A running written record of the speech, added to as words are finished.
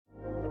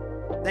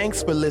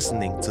Thanks for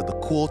listening to the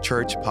Cool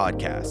Church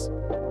podcast.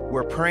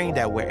 We're praying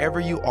that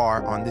wherever you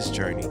are on this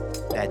journey,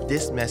 that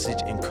this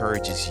message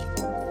encourages you.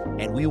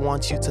 And we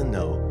want you to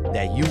know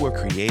that you were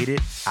created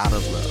out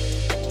of love.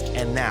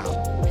 And now,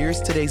 here's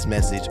today's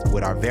message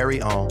with our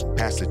very own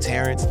Pastor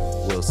Terrance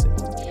Wilson.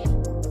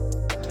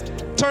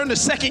 Turn to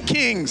 2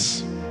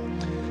 Kings.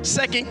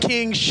 2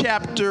 Kings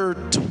chapter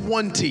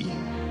 20,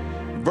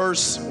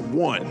 verse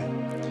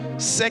 1.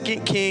 2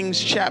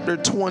 Kings chapter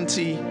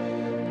 20,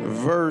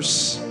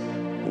 verse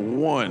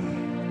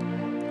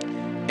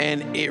 1.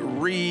 And it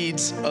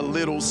reads a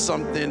little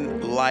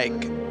something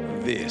like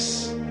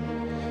this.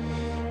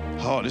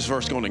 Oh, this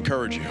verse is going to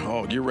encourage you.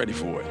 Oh, get ready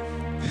for it.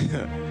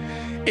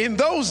 In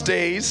those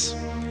days,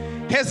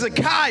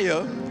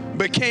 Hezekiah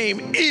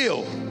became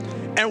ill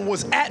and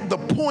was at the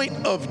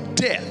point of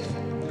death.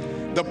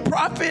 The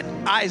prophet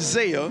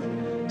Isaiah,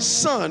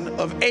 son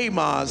of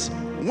Amoz,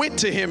 went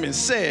to him and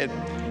said,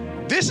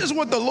 "This is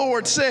what the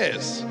Lord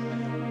says.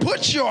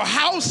 Put your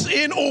house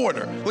in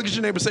order." Look at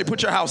your neighbor, say,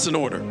 "Put your house in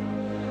order."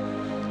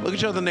 Look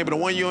at your other neighbor, the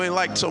one you ain't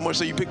like so much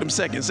so you pick them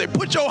second. Say,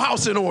 "Put your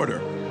house in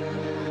order.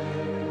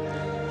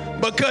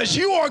 Because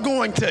you are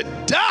going to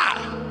die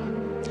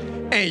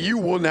and you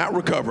will not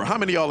recover." How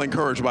many of y'all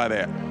encouraged by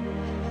that?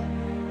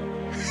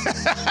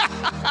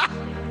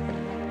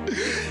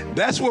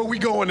 That's where we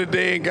going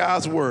today in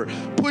God's word.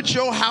 Put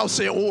your house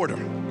in order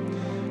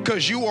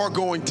because you are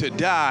going to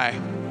die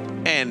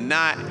and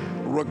not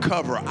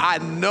recover. I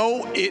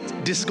know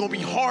this is going to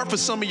be hard for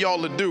some of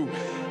y'all to do,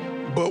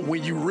 but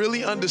when you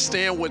really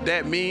understand what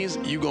that means,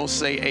 you're going to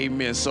say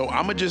amen. So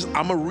I'm going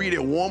to read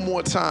it one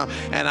more time.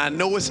 And I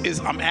know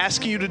I'm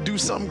asking you to do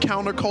something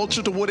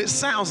counterculture to what it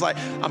sounds like.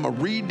 I'm going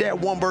to read that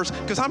one verse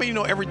because how many of you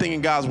know everything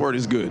in God's word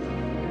is good?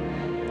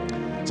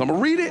 So I'm going to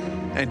read it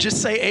and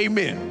just say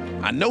amen.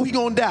 I know he's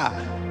going to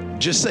die.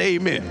 Just say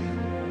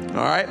amen.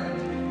 All right?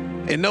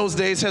 In those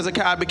days,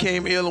 Hezekiah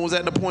became ill and was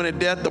at the point of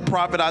death. The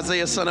prophet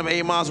Isaiah, son of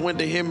Amoz, went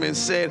to him and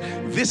said,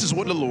 "This is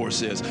what the Lord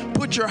says.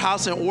 Put your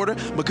house in order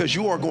because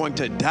you are going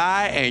to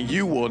die and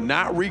you will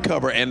not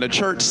recover." And the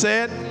church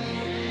said,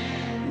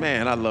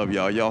 man, I love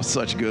y'all. Y'all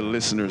such good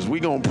listeners.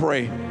 We're going to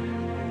pray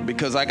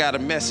because I got a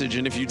message.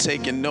 And if you're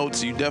taking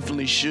notes, you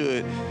definitely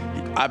should.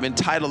 I've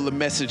entitled the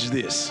message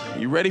this.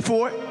 You ready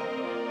for it?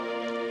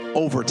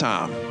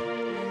 Overtime.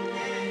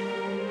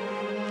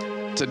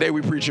 Today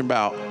we're preaching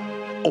about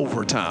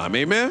overtime.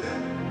 Amen.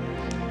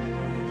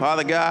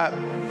 Father God,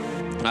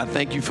 I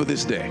thank you for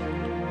this day.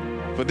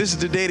 For this is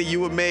the day that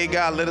you have made,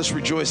 God. Let us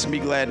rejoice and be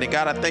glad in it.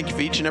 God, I thank you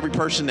for each and every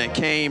person that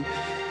came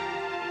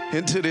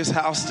into this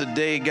house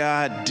today,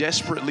 God,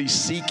 desperately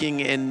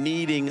seeking and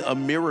needing a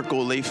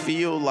miracle. They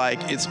feel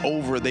like it's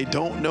over. They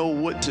don't know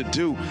what to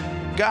do.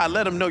 God,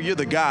 let them know you're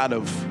the God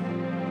of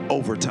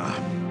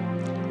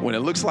overtime. When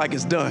it looks like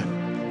it's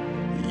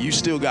done, you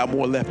still got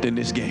more left in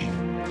this game.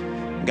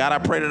 God, I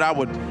pray that I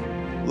would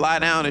lie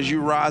down as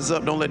you rise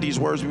up. Don't let these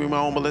words be my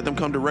own, but let them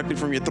come directly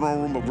from your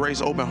throne room of grace.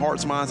 Open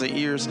hearts, minds, and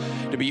ears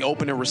to be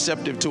open and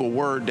receptive to a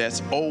word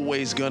that's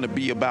always going to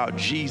be about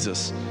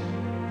Jesus.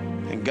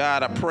 And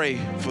God, I pray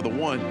for the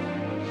one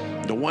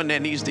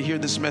that needs to hear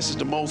this message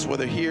the most,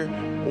 whether here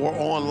or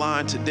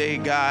online today.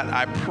 God,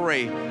 I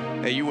pray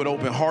that you would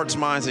open hearts,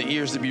 minds, and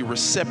ears to be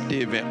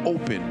receptive and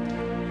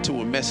open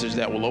to a message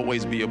that will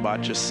always be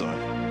about your son.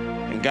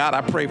 And God,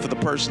 I pray for the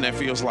person that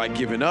feels like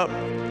giving up.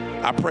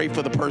 I pray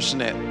for the person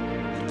that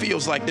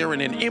feels like they're in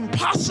an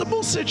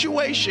impossible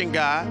situation,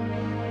 God.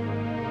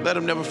 Let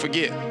them never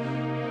forget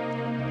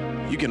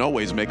you can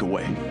always make a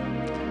way.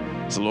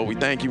 So, Lord, we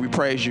thank you, we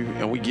praise you,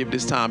 and we give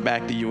this time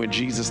back to you in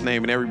Jesus'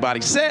 name. And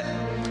everybody set?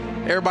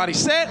 Everybody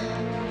set?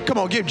 Come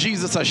on, give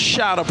Jesus a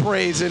shout of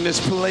praise in this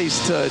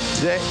place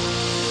today.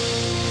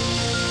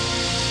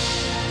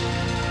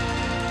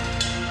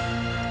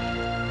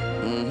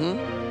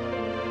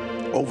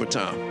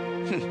 Overtime.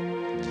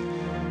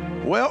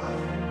 Well,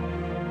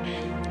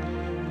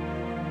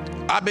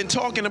 I've been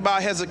talking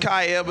about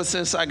Hezekiah ever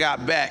since I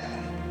got back,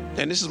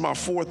 and this is my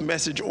fourth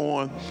message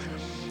on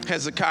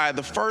Hezekiah.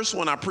 The first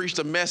one, I preached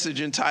a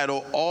message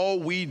entitled, "All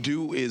We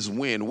Do Is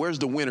Win." Where's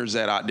the winners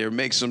at out there?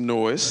 Make some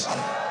noise.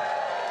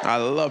 I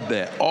love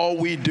that. All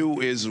we do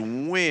is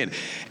win.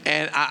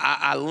 And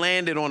I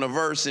landed on a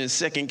verse in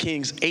 2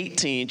 Kings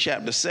 18,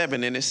 chapter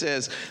 7, and it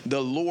says,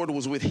 the Lord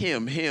was with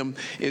him. Him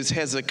is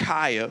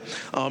Hezekiah,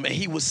 and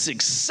he was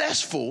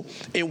successful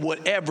in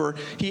whatever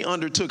he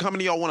undertook. How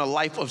many of y'all want a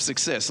life of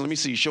success? Let me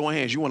see. Show of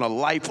hands. You want a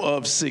life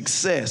of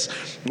success.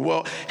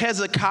 Well,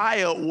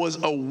 Hezekiah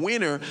was a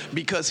winner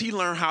because he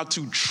learned how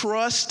to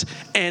trust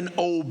and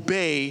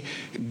obey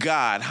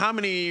God. How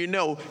many of you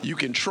know you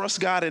can trust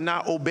God and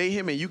not obey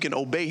him, and you can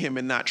obey him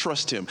and not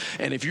trust him?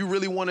 And if you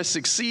really want to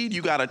succeed,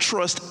 you got to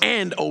trust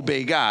and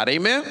obey God.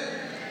 Amen.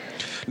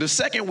 The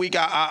second week,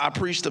 I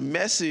preached a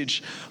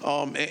message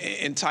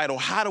entitled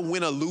 "How to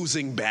Win a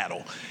Losing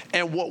Battle."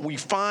 And what we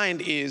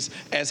find is,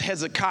 as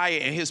Hezekiah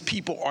and his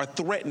people are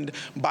threatened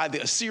by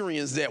the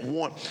Assyrians that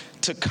want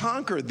to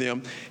conquer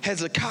them,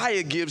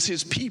 Hezekiah gives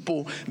his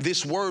people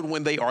this word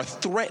when they are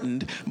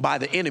threatened by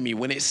the enemy,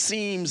 when it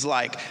seems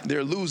like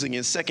they're losing.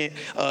 In 2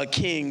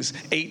 Kings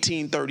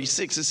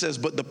 18:36, it says,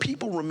 "But the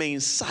people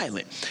remained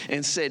silent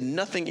and said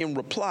nothing in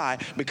reply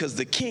because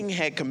the king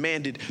had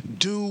commanded,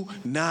 'Do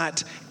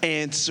not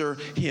answer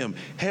him.'"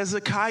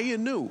 Hezekiah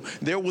knew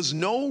there was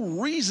no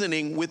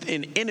reasoning with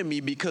an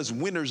enemy because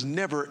winners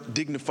never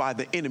dignify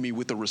the enemy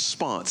with a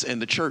response.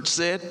 And the church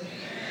said,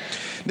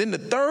 then the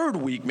third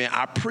week, man,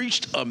 I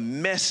preached a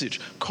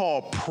message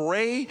called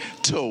Pray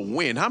to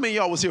Win. How many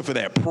of y'all was here for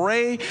that?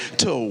 Pray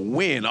to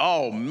Win.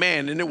 Oh,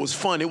 man, and it was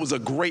fun. It was a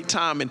great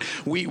time. And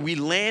we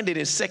landed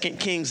in 2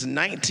 Kings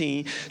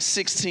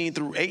 19:16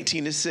 through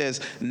 18. It says,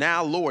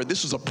 "Now, Lord,"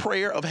 this was a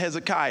prayer of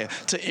Hezekiah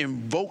to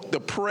invoke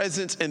the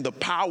presence and the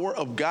power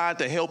of God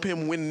to help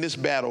him win this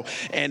battle.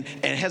 And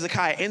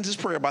Hezekiah ends his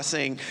prayer by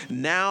saying,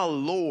 "Now,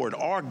 Lord,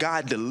 our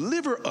God,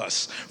 deliver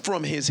us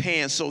from his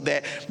hand so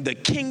that the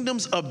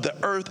kingdoms of the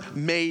earth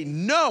may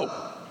know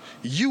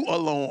you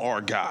alone are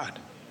God."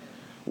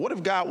 What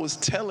if God was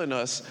telling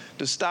us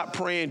to stop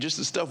praying just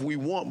the stuff we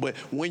want, but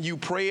when you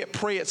pray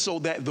it so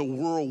that the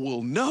world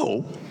will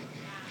know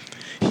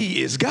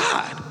he is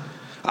God?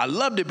 I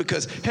loved it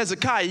because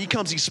Hezekiah, he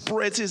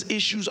spreads his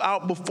issues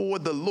out before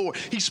the Lord.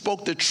 He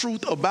spoke the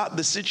truth about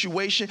the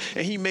situation,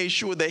 and he made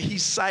sure that he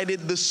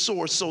cited the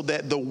source so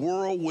that the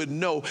world would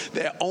know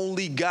that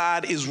only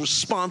God is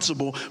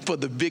responsible for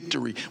the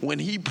victory. When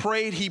he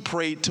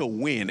prayed to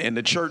win. And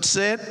the church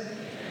said,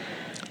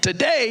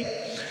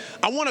 today,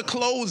 I want to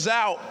close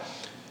out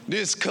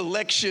this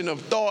collection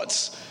of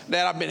thoughts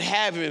that I've been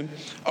having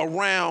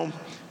around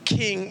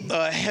King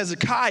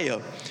Hezekiah.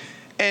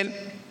 And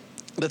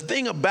the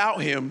thing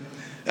about him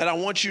that I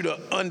want you to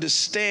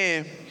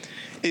understand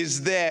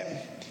is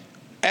that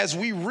as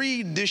we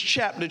read this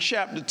chapter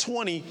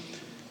 20,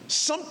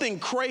 something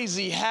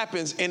crazy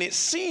happens, and it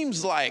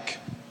seems like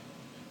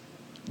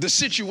the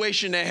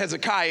situation that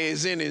Hezekiah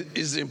is in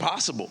is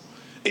impossible.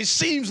 It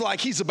seems like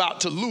he's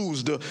about to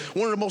lose.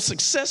 One of the most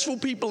successful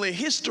people in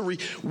history,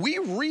 we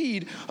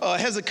read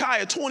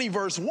Hezekiah 20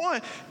 verse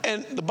 1,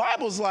 and the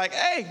Bible's like,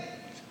 hey,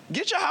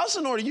 get your house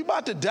in order. You're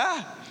about to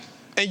die,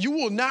 and you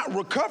will not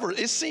recover.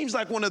 It seems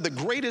like one of the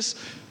greatest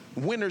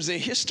winners in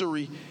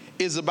history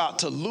is about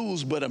to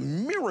lose, but a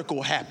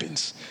miracle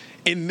happens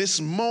in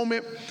this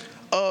moment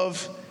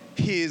of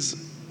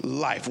his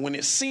life. When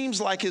it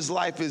seems like his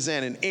life is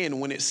at an end,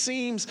 when it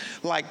seems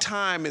like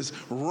time is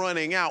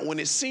running out, when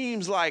it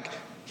seems like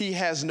he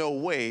has no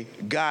way,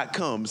 God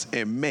comes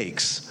and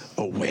makes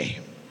a way.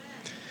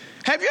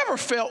 Have you ever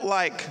felt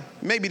like,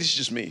 maybe this is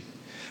just me,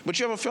 but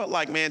you ever felt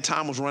like, man,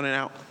 time was running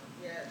out?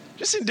 Yeah.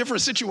 Just in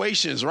different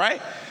situations,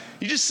 right?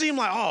 You just seem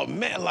like, oh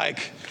man,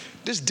 like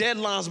this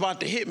deadline's about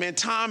to hit, man.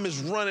 Time is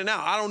running out.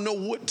 I don't know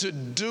what to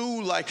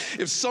do. Like,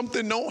 if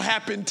something don't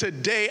happen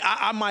today,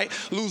 I might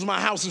lose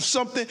my house. If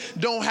something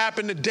don't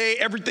happen today,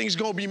 everything's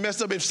going to be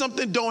messed up. If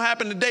something don't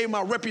happen today,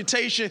 my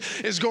reputation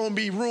is going to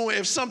be ruined.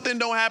 If something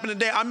don't happen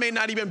today, I may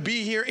not even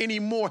be here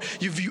anymore.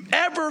 Have you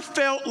ever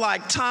felt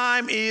like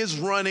time is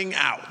running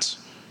out?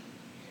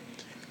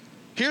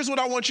 Here's what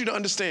I want you to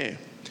understand.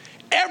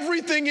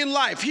 Everything in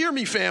life, hear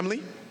me,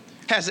 family,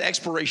 has an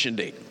expiration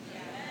date.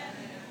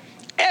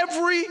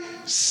 Every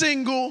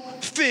single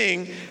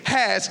thing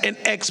has an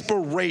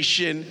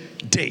expiration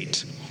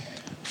date.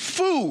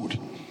 Food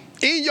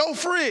in your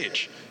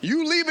fridge,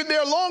 you leave it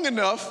there long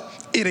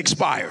enough, it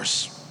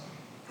expires,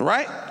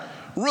 right?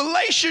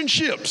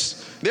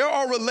 Relationships. There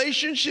are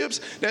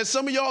relationships that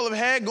some of y'all have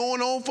had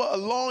going on for a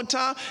long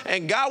time,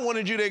 and God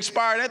wanted you to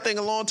expire that thing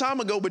a long time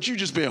ago, but you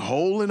just been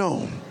holding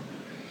on,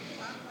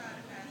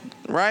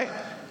 right?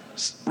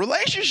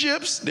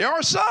 Relationships, there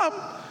are some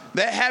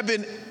that have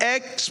an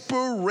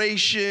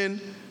expiration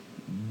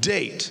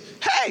date.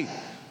 Hey,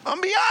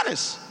 I'm gonna be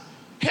honest.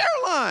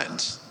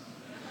 Hairlines,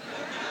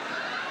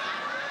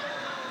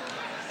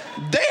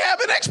 they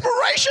have an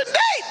expiration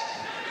date.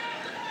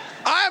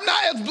 I am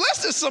not as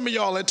blessed as some of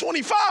y'all. At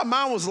 25,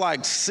 mine was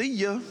like, see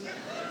ya.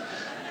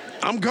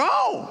 I'm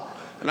gone.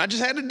 And I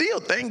just had to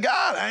deal. Thank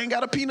God I ain't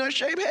got a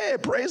peanut-shaped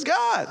head. Praise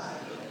God.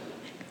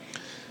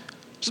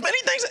 So many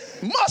things,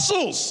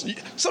 muscles.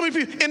 Some of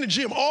you in the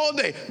gym all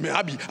day. Man,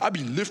 I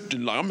be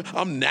lifting like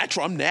I'm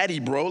natural. I'm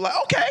natty, bro. Like,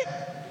 okay.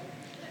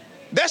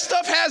 That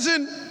stuff has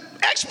an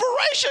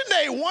expiration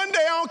date. One day,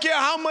 I don't care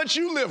how much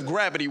you lift,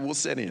 gravity will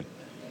set in.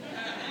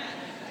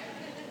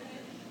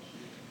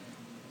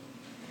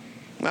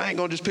 I ain't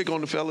gonna just pick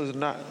on the fellas or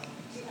not.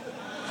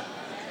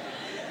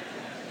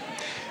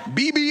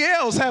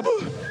 BBLs have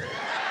a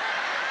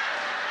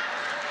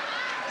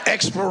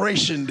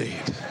expiration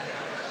date.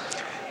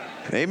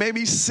 They may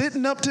be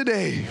sitting up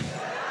today.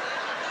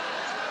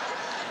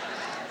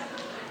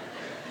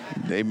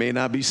 They may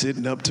not be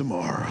sitting up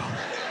tomorrow.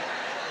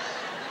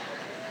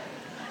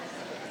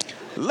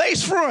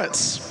 Lace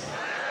fronts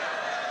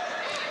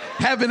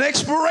have an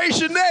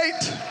expiration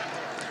date.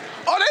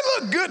 Oh,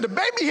 they look good. The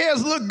baby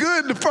hairs look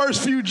good the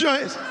first few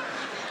joints.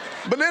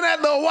 But then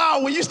after a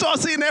while, when you start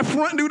seeing that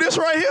front do this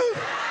right here,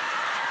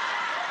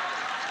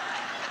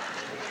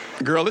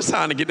 Girl, it's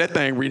time to get that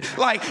thing redone.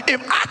 Like,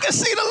 if I can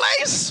see the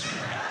lace,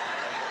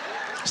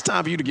 it's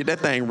time for you to get that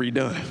thing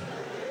redone.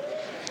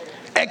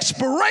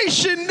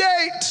 Expiration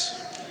date.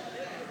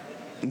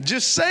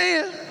 Just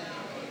saying.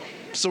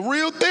 It's a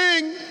real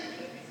thing.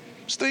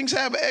 These things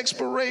have an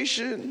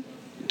expiration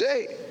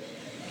date.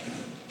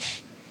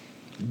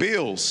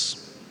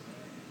 Bills.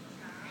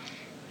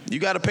 You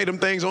got to pay them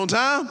things on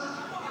time.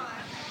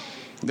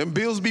 Them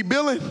bills be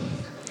billing.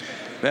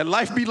 That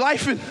life be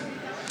lifing.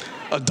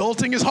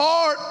 Adulting is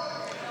hard.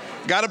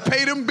 Got to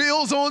pay them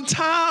bills on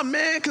time,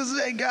 man, because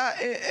they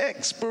got an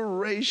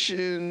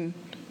expiration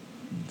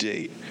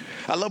date.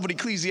 I love what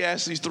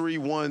Ecclesiastes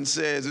 3:1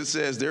 says. It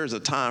says there's a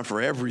time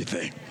for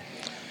everything,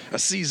 a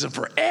season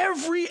for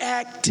every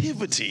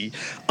activity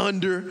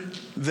under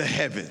the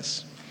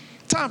heavens.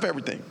 Time for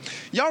everything.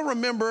 Y'all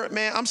remember,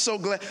 man, I'm so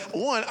glad.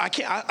 One,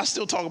 I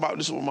still talk about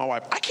this with my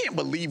wife. I can't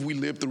believe we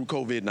lived through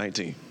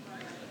COVID-19.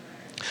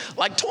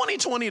 Like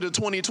 2020 to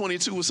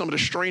 2022 was some of the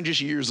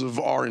strangest years of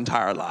our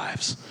entire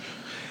lives.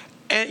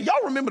 And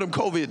y'all remember them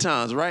COVID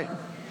times, right?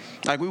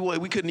 Like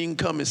we couldn't even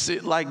come and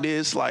sit like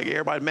this, like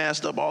everybody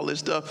masked up, all this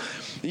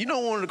stuff. You know,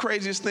 one of the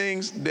craziest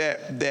things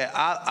that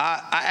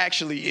I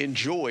actually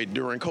enjoyed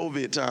during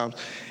COVID times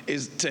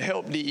is to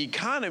help the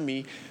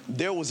economy.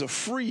 There was a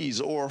freeze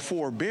or a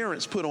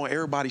forbearance put on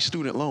everybody's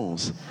student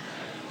loans.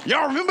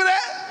 Y'all remember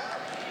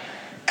that?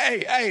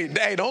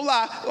 Hey, don't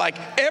lie. Like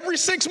every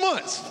 6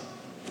 months,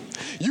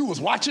 you was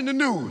watching the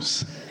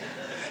news.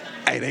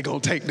 Hey, they gonna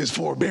take this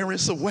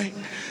forbearance away.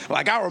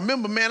 Like I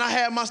remember, man, I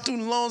had my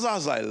student loans. I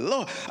was like,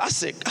 Lord, I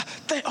said,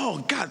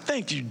 oh God,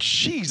 thank you,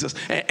 Jesus.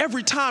 And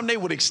every time they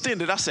would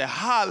extend it, I said,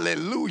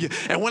 hallelujah.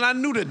 And when I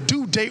knew the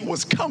due date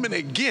was coming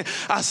again,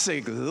 I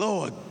said,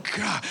 Lord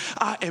God,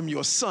 I am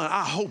your son.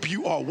 I hope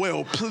you are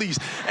well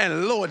pleased.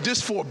 And Lord,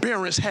 this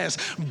forbearance has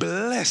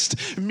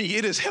blessed me.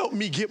 It has helped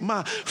me get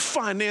my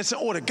finance in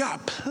order.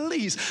 God,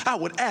 please, I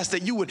would ask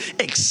that you would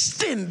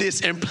extend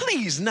this and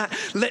please not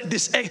let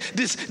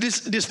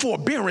this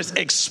forbearance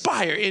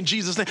expire in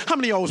Jesus' name. How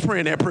many of y'all was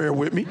praying that prayer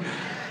with me?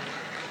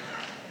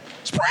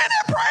 Was praying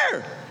that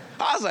prayer.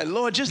 I was like,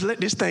 Lord, just let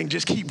this thing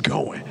just keep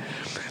going.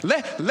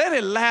 Let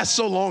it last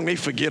so long they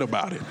forget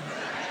about it.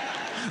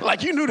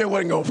 Like you knew they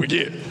wasn't going to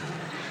forget.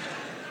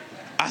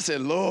 I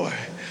said, Lord,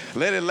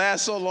 let it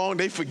last so long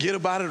they forget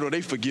about it or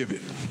they forgive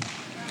it.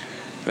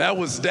 That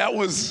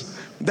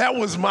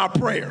was my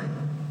prayer.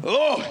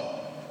 Lord,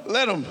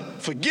 let them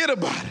forget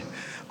about it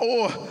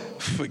or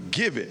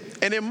forgive it.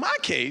 And in my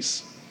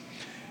case,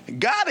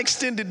 God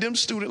extended them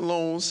student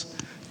loans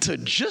to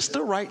just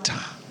the right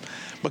time.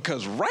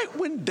 Because right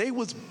when they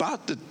was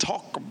about to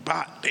talk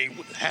about they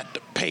had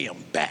to pay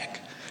them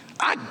back,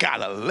 I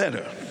got a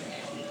letter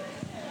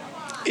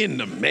in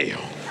the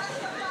mail.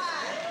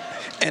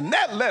 And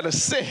that letter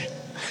said,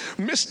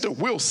 Mr.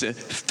 Wilson,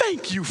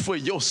 thank you for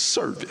your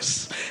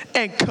service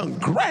and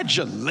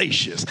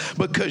congratulations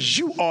because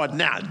you are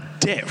now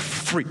debt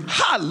free.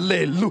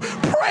 Hallelujah.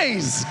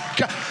 Praise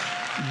God.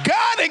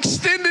 God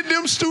extended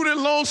them student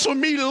loans for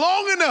me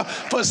long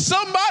enough for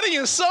somebody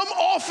in some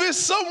office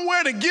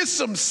somewhere to get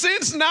some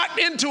sense knocked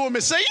into him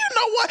and say, you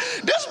know what?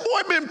 This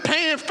boy been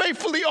paying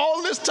faithfully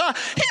all this time.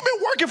 He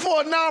been working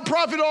for a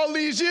nonprofit all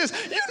these years.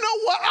 You know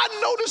what? I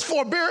know this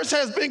forbearance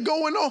has been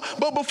going on,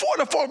 but before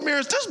the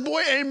forbearance, this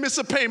boy ain't miss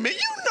a payment.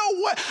 You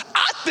know what?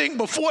 I think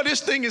before this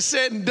thing is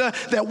said and done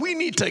that we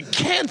need to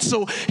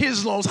cancel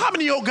his loans. How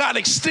many of y'all God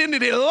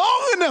extended it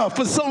long enough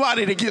for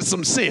somebody to get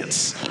some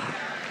sense?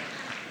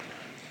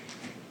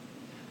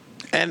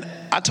 And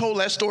I told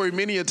that story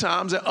many a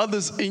times that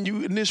others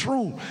in this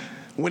room.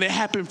 When it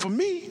happened for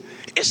me,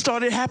 it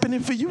started happening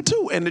for you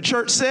too. And the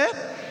church said,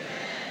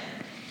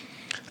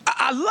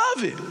 I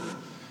love it.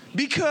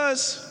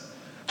 Because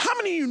how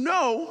many of you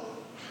know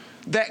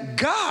that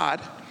God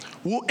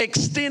will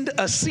extend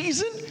a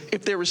season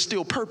if there is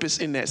still purpose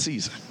in that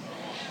season?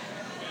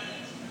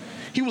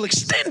 He will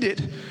extend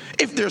it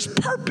if there's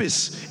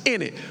purpose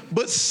in it.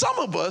 But some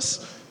of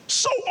us,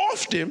 so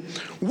often,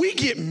 we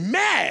get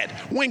mad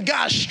when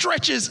God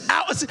stretches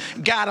out.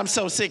 God, I'm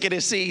so sick of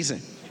this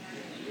season.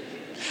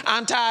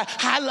 I'm tired.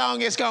 How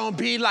long it's going to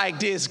be like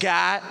this,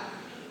 God?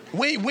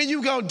 When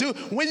you going to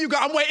do,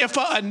 I'm waiting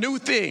for a new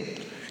thing.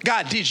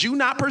 God, did you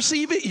not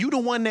perceive it? You the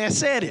one that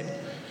said it.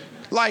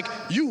 Like,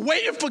 you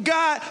waiting for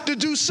God to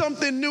do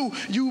something new.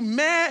 You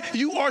mad,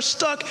 you are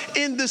stuck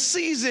in the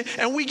season,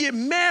 and we get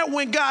mad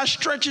when God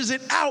stretches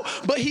it out,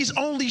 but he's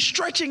only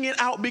stretching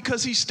it out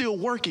because he's still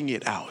working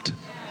it out.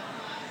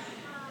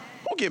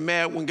 Don't get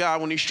mad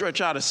when he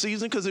stretch out a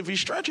season, because if he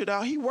stretch it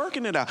out, he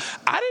working it out.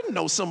 I didn't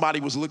know somebody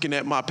was looking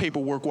at my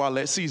paperwork while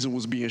that season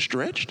was being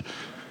stretched.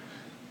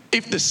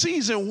 If the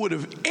season would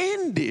have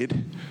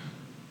ended,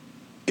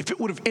 if it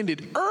would have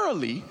ended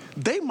early,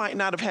 they might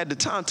not have had the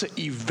time to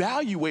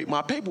evaluate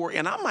my paperwork,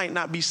 and I might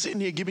not be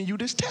sitting here giving you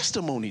this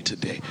testimony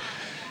today.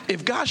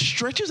 If God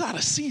stretches out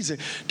a season,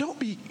 don't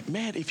be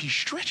mad if he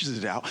stretches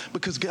it out,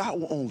 because God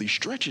will only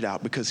stretch it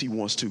out because he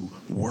wants to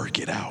work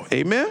it out.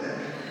 Amen?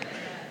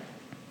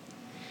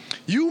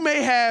 You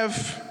may have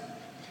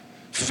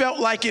felt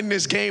like in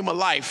this game of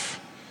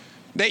life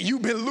that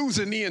you've been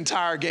losing the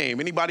entire game.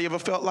 Anybody ever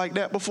felt like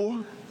that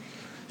before?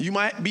 You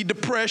might be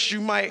depressed, you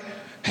might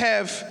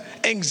have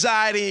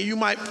anxiety, and you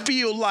might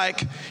feel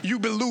like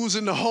you've been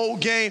losing the whole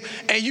game,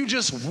 and you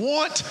just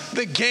want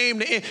the game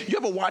to end. You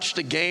ever watched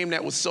a game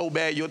that was so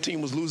bad your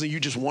team was losing, you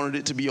just wanted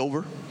it to be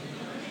over?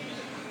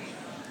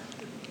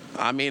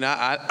 I mean,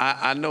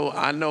 I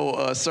know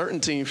a certain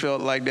team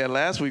felt like that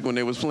last week when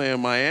they was playing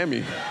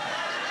Miami.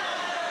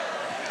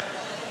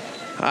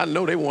 I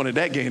know they wanted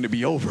that game to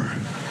be over,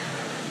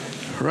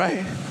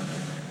 right?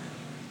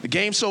 The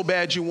game's so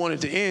bad you want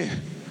it to end,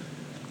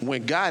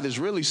 when God is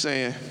really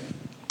saying,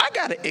 I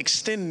got to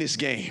extend this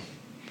game,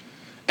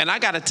 and I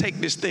got to take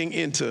this thing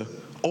into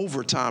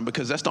overtime,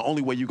 because that's the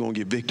only way you're going to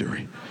get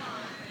victory.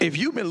 If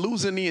you've been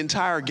losing the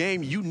entire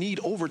game, you need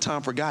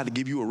overtime for God to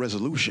give you a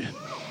resolution.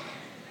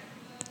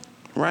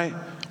 Right?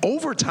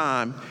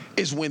 Overtime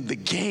is when the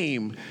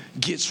game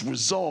gets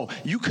resolved.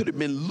 You could have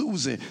been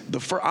losing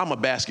the first. I'm a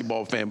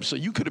basketball fan, so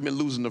you could have been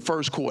losing the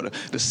first quarter,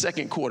 the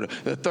second quarter,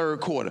 the third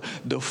quarter,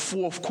 the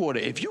fourth quarter.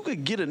 If you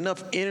could get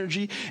enough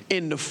energy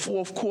in the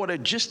fourth quarter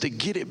just to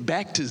get it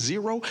back to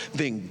zero,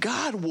 then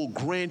God will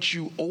grant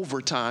you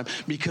overtime,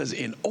 because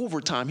in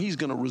overtime, he's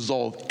going to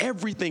resolve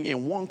everything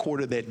in one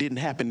quarter that didn't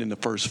happen in the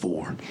first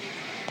four.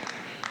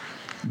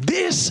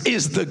 This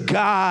is the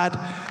God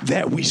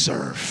that we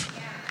serve.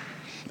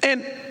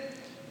 And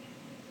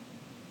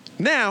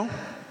now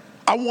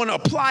I want to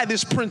apply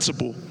this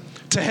principle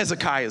to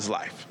Hezekiah's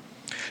life.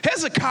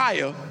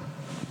 Hezekiah,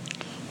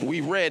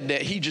 we read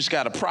that he just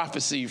got a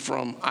prophecy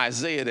from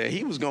Isaiah that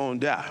he was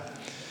going to die.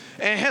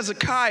 And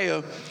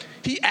Hezekiah,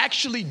 he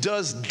actually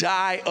does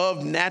die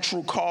of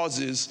natural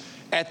causes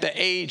at the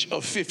age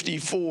of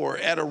 54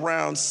 at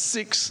around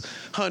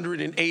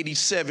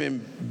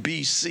 687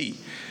 BC.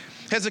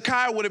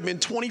 Hezekiah would have been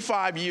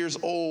 25 years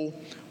old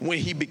when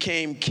he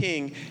became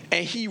king,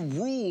 and he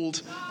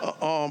ruled.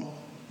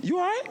 You all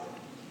right?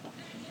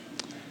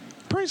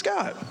 Praise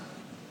God.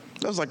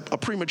 That was like a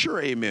premature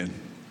amen,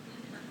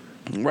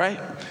 right?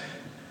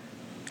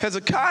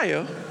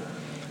 Hezekiah,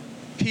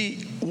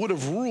 he would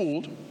have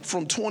ruled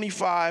from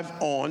 25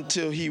 on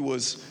till he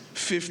was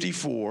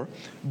 54,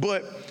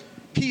 but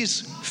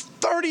he's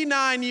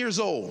 39 years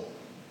old.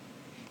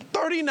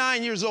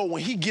 39 years old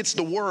when he gets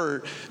the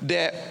word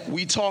that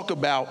we talk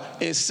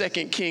about in 2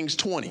 Kings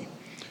 20.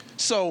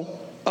 So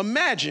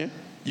imagine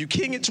you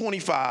king at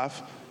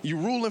 25, you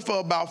ruling for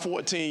about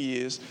 14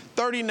 years,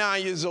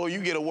 39 years old,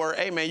 you get a word,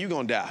 hey man, you're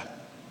going to die.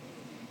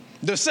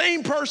 The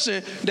same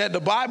person that the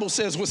Bible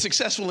says was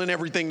successful in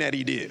everything that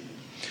he did.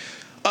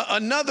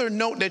 Another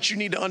note that you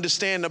need to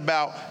understand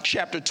about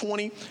chapter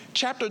 20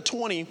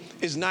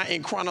 is not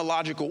in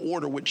chronological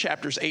order with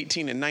chapters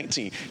 18 and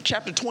 19.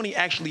 Chapter 20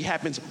 actually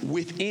happens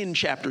within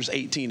chapters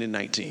 18 and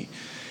 19.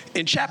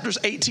 In chapters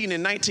 18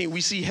 and 19,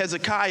 we see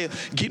Hezekiah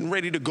getting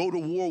ready to go to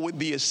war with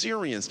the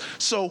Assyrians.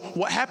 So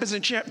what happens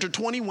in chapter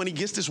 20 when he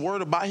gets this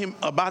word about him,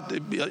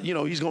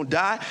 he's going to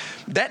die,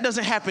 that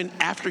doesn't happen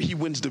after he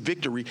wins the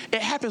victory.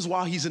 It happens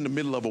while he's in the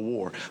middle of a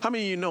war. How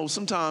many of you know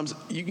sometimes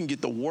you can get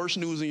the worst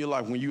news in your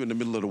life when you're in the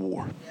middle of the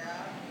war?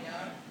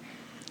 Yeah.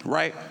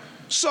 Right?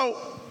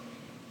 So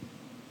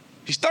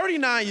he's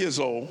 39 years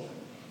old.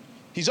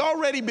 He's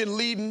already been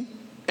leading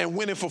and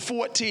winning for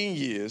 14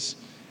 years.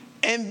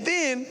 And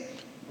then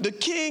the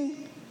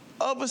king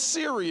of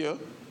Assyria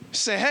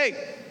said,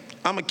 hey,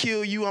 I'm going to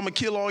kill you. I'm going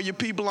to kill all your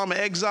people. I'm going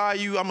to exile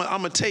you. I'm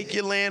going to take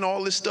your land,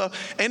 all this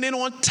stuff. And then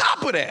on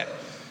top of that,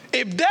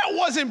 if that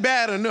wasn't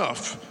bad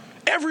enough,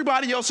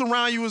 everybody else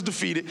around you was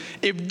defeated.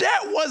 If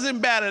that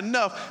wasn't bad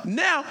enough,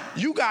 now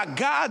you got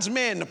God's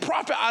man, the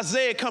prophet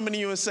Isaiah, coming to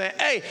you and saying,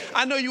 hey,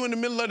 I know you're in the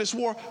middle of this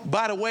war.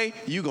 By the way,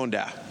 you're going to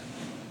die.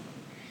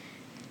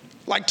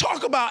 Like,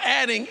 talk about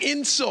adding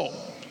insult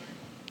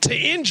to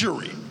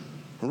injury,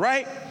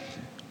 right?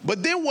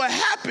 But then what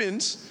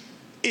happens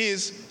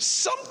is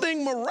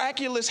something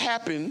miraculous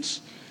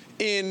happens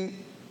in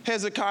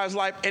Hezekiah's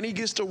life, and he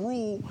gets to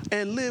rule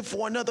and live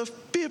for another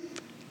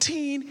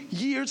 15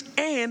 years,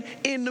 and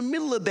in the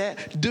middle of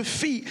that,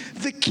 defeat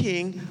the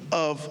king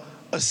of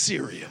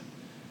Assyria.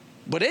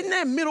 But in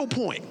that middle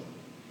point,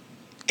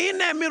 in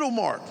that middle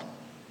mark,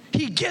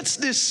 he gets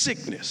this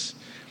sickness.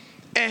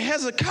 And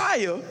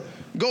Hezekiah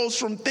goes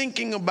from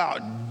thinking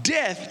about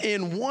death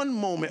in one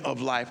moment of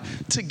life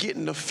to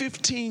getting a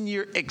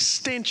 15-year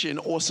extension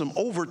or some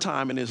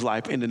overtime in his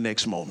life in the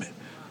next moment.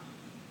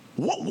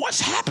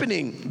 What's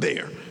happening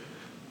there?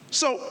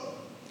 So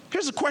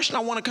here's a question I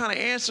want to kind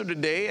of answer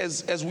today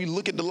as we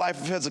look at the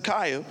life of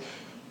Hezekiah.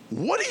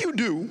 What do you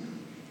do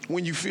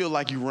when you feel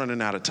like you're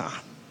running out of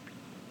time?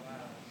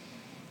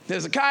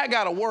 Hezekiah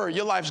got a word,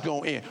 your life's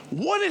going to end.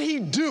 What did he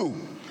do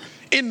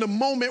in the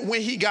moment when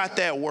he got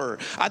that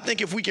word? I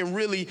think if we can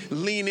really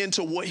lean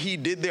into what he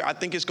did there, I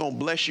think it's going to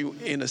bless you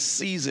in a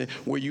season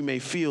where you may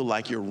feel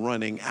like you're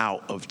running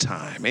out of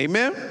time.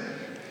 Amen?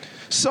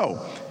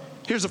 So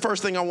here's the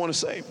first thing I want to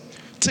say.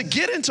 To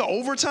get into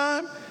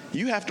overtime,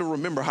 you have to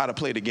remember how to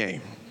play the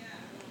game.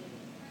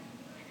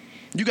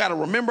 You got to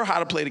remember how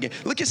to play the game.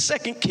 Look at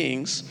 2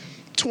 Kings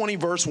 20,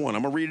 verse 1.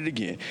 I'm going to read it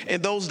again.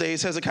 In those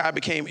days, Hezekiah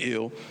became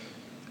ill.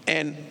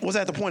 and was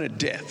at the point of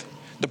death.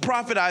 The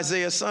prophet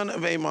Isaiah, son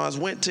of Amoz,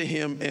 went to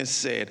him and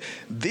said,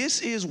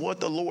 this is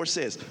what the Lord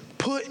says.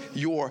 Put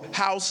your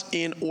house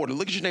in order.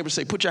 Look at your neighbor and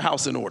say, put your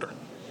house in order.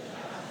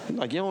 You're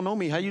like, you don't know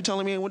me. How you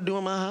telling me what to do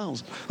in my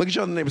house? Look at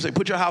your other neighbor and say,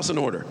 put your house in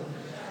order.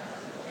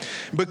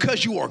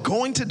 Because you are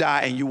going to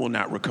die and you will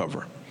not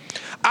recover.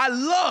 I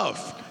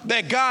love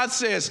that God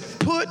says,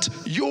 put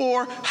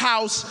your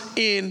house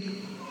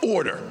in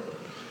order.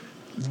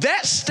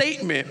 That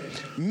statement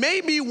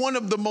may be one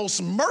of the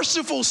most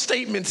merciful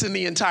statements in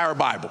the entire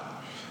Bible.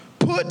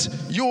 Put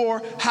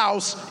your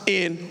house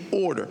in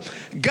order.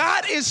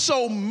 God is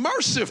so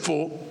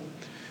merciful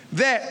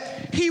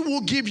that he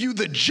will give you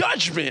the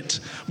judgment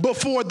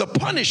before the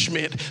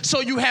punishment so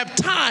you have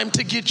time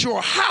to get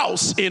your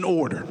house in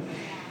order.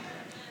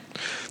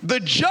 The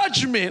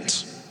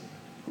judgment,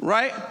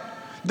 right?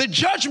 The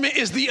judgment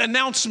is the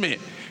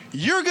announcement.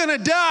 You're going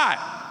to die.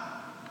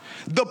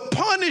 The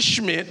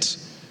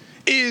punishment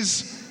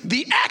is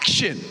the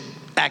action,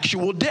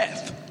 actual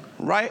death,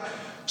 right?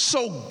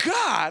 So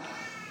God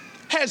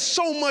has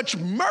so much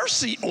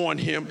mercy on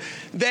him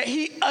that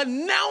he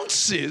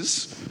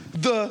announces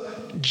the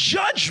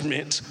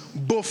judgment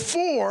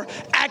before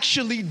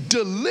actually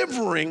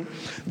delivering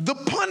the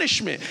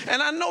punishment.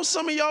 And I know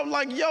some of y'all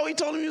like, yo, he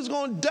told him he was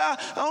going to die.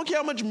 I don't care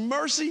how much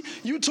mercy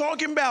you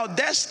talking about.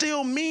 That's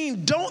still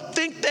mean. Don't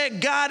think that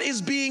God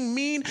is being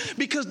mean,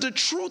 because the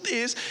truth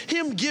is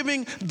him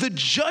giving the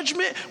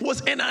judgment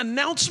was an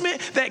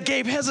announcement that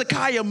gave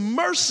Hezekiah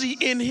mercy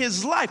in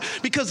his life,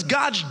 because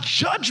God's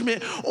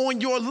judgment on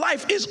your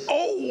life is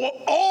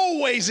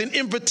always an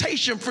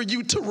invitation for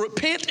you to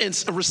repent and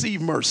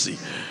receive mercy.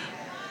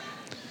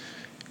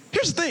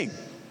 Here's the thing.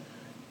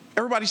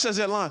 Everybody says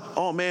that line,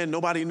 oh man,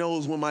 nobody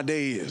knows when my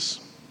day is.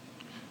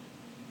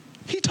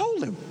 He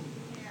told him.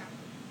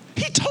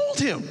 He told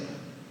him.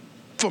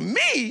 For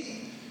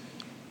me,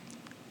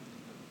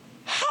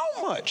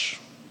 how much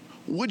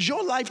would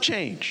your life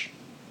change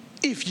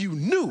if you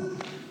knew?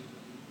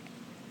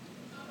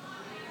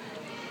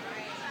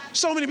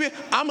 So many people,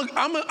 I'm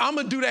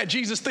gonna do that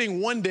Jesus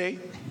thing one day.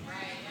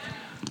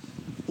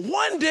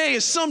 One day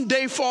is some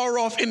day far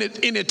off in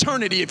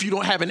eternity if you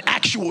don't have an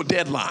actual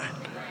deadline.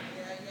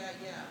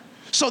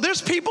 So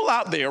there's people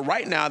out there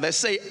right now that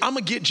say, I'm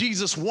going to get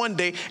Jesus one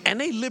day, and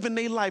they living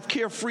their life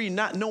carefree,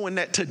 not knowing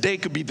that today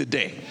could be the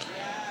day.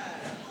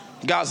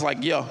 God's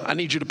like, yo, I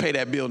need you to pay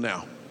that bill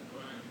now.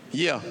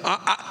 Yeah,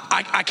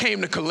 I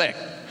came to collect.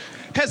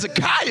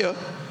 Hezekiah,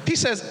 he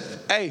says,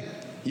 hey,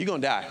 you're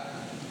going to die.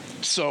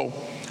 So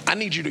I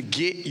need you to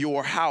get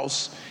your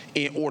house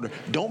in order.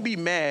 Don't be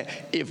mad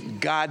if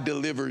God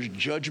delivers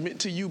judgment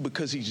to you,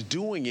 because he's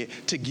doing it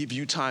to give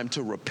you time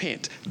to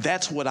repent.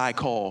 That's what I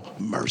call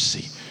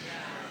mercy.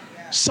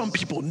 Some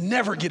people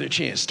never get a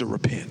chance to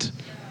repent.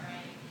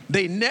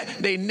 They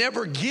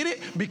never get it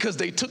because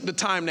they took the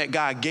time that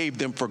God gave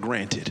them for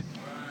granted.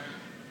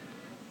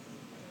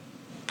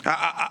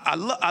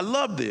 I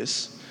love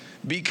this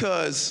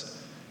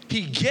because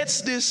he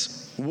gets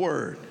this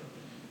word,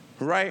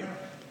 right?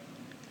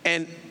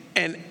 And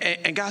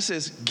God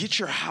says, get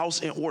your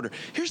house in order.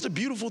 Here's the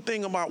beautiful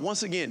thing about,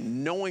 once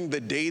again, knowing the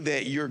day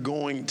that you're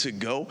going to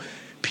go.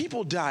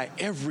 People die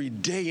every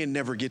day and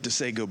never get to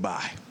say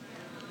goodbye.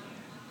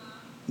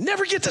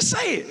 Never get to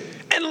say it.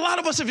 And a lot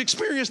of us have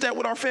experienced that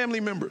with our family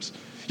members.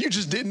 You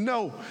just didn't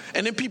know.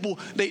 And then people,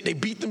 they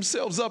beat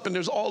themselves up, and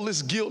there's all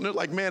this guilt, and they're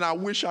like, man, I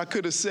wish I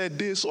could have said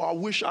this, or I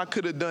wish I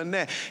could have done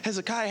that.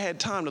 Hezekiah had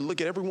time to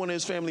look at every one of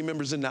his family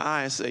members in the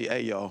eye and say,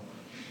 hey, y'all,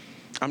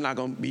 I'm not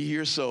going to be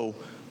here, so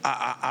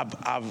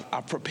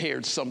I've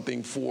prepared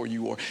something for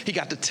you. Or he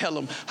got to tell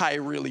them how he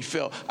really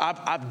felt.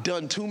 I've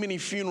done too many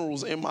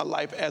funerals in my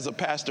life as a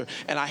pastor,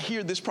 and I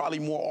hear this probably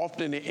more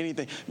often than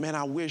anything. Man,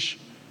 I wish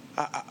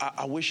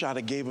I'd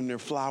have gave them their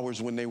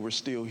flowers when they were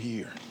still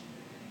here.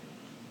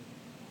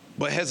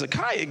 But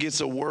Hezekiah gets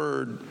a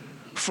word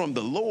from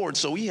the Lord,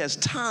 so he has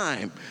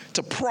time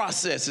to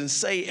process and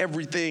say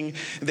everything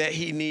that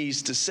he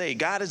needs to say.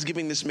 God is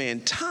giving this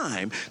man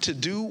time to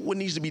do what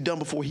needs to be done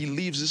before he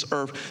leaves this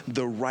earth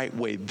the right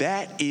way.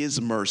 That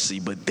is mercy.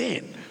 But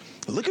then,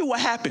 look at what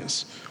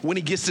happens when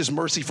he gets this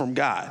mercy from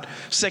God.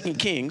 2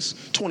 Kings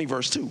 20,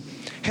 verse 2.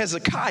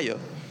 Hezekiah,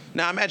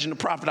 now imagine the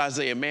prophet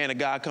Isaiah, man of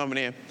God, coming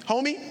in.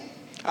 Homie,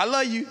 I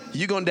love you.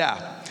 You're going to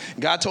die.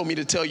 God told me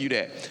to tell you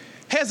that.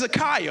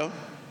 Hezekiah,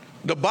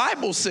 the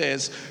Bible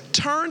says,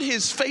 turned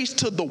his face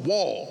to the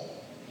wall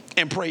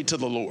and prayed to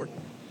the Lord.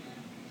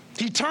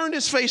 He turned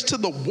his face to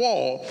the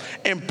wall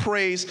and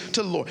prays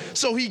to the Lord.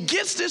 So he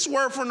gets this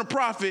word from the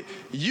prophet,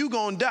 you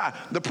gonna die.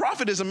 The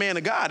prophet is a man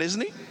of God,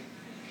 isn't he?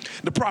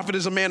 The prophet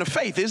is a man of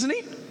faith, isn't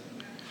he?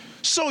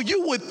 So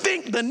you would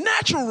think the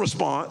natural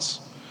response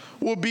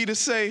would be to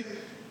say,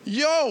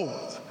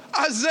 yo,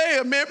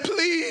 Isaiah, man,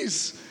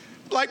 please,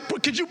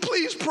 could you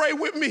please pray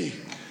with me?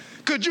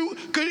 Could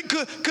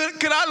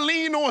I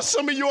lean on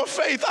some of your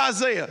faith,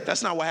 Isaiah?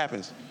 That's not what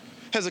happens.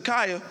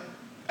 Hezekiah,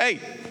 hey,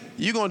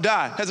 you're going to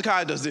die.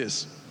 Hezekiah does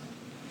this.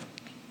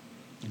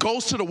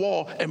 Goes to the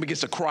wall and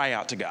begins to cry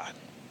out to God.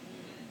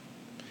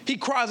 He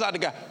cries out to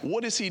God.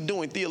 What is he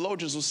doing?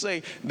 Theologians will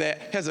say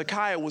that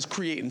Hezekiah was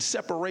creating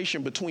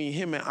separation between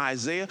him and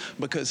Isaiah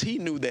because he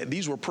knew that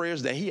these were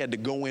prayers that he had to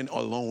go in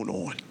alone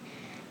on.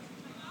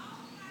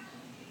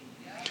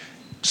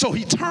 So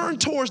he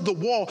turned towards the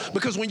wall,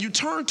 because when you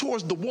turn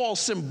towards the wall,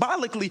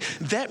 symbolically,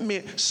 that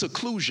meant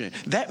seclusion.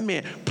 That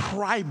meant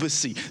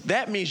privacy.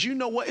 That means, you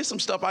know what? It's some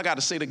stuff I got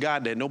to say to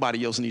God that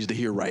nobody else needs to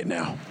hear right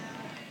now.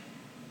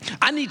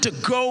 I need to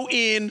go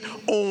in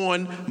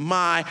on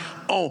my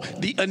own.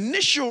 The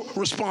initial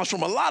response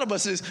from a lot of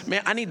us is,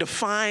 man, I need to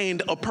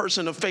find a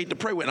person of faith to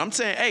pray with. And I'm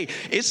saying, hey,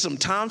 it's some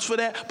times for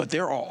that, but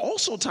there are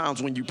also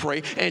times when you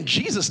pray, and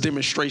Jesus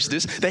demonstrates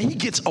this, that he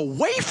gets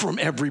away from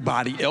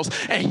everybody else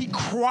and he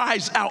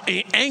cries out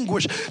in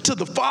anguish to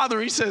the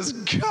Father. He says,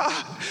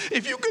 God,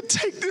 if you could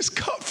take this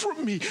cup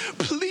from me,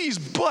 please,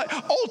 but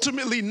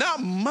ultimately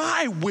not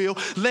my will,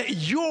 let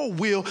your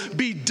will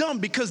be done,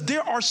 because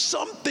there are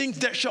some things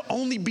that shall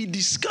only be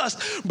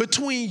discussed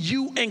between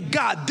you and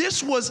God.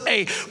 This was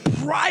a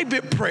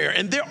private prayer,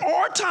 and there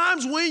are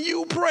times when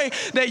you pray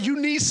that you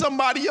need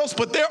somebody else,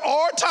 but there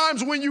are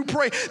times when you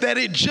pray that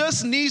it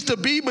just needs to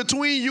be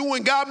between you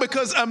and God,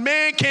 because a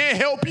man can't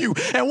help you,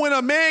 and when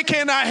a man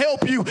cannot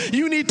help you,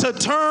 you need to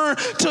turn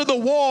to the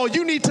wall.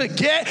 You need to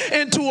get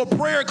into a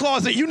prayer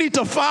closet. You need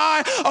to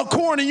find a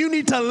corner. You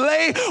need to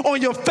lay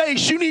on your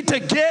face. You need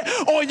to get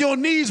on your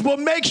knees, but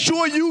make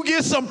sure you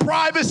get some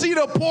privacy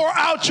to pour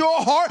out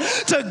your heart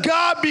to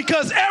God,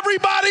 because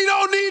everybody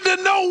don't need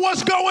to know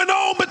what's going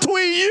on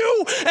between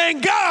you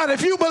and God.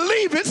 If you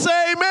believe it,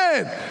 say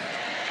amen.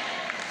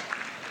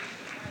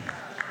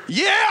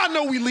 Yeah, I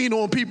know we lean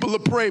on people to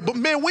pray, but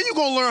man, when you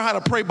gonna learn how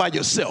to pray by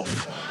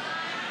yourself?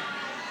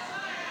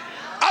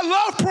 I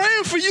love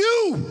praying for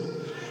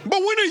you, but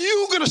when are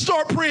you gonna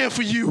start praying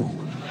for you?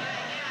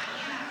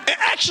 And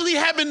actually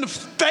having the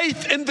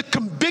faith and the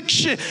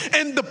conviction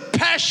and the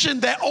passion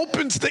that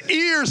opens the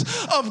ears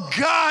of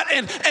God,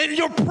 and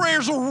your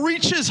prayers will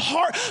reach his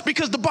heart,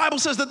 because the Bible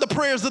says that the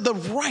prayers of the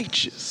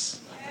righteous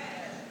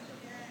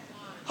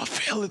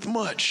availeth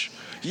much.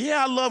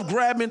 Yeah, I love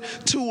grabbing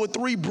 2 or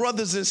 3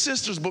 brothers and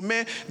sisters, but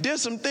man,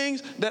 there's some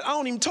things that I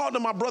don't even talk to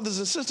my brothers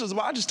and sisters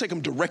about. I just take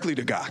them directly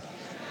to God.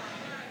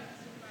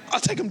 I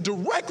take them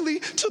directly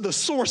to the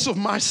source of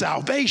my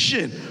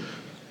salvation.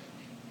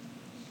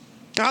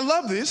 I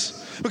love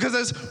this, because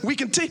as we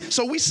continue,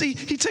 so we see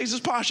he takes his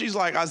posture. He's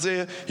like,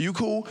 Isaiah, you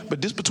cool,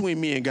 but this between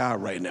me and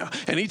God right now.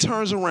 And he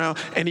turns around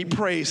and he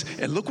prays.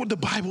 And look what the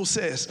Bible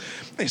says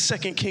in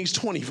 2 Kings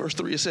 20, verse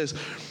 3. It says,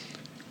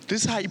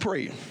 this is how he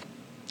prayed.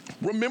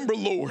 Remember,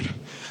 Lord,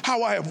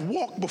 how I have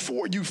walked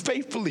before you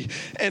faithfully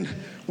and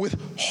with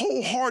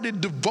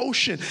wholehearted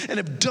devotion, and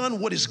have done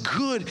what is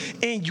good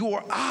in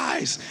your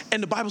eyes.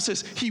 And the Bible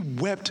says he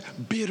wept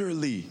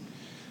bitterly.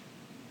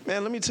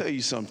 Man, let me tell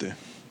you something.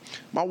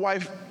 My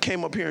wife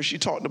came up here and she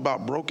talked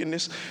about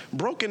brokenness.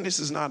 Brokenness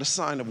is not a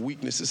sign of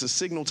weakness. It's a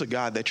signal to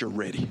God that you're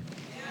ready.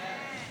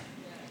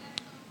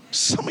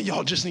 Some of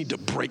y'all just need to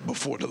break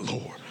before the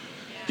Lord.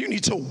 You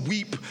need to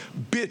weep.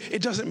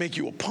 It doesn't make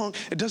you a punk.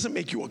 It doesn't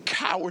make you a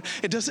coward.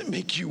 It doesn't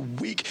make you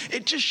weak.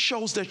 It just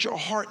shows that your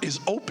heart is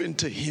open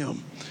to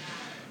him.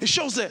 It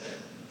shows that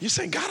you're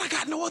saying, God, I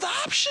got no other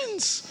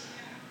options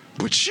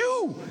but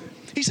you.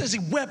 He says he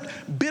wept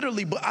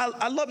bitterly, but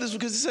I love this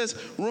because it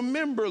says,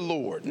 remember,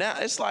 Lord. Now,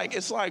 it's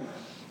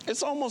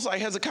almost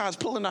like Hezekiah's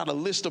pulling out a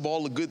list of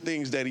all the good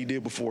things that he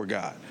did before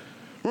God.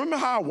 Remember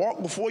how I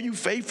walked before you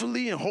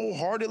faithfully and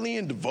wholeheartedly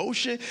in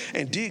devotion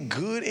and did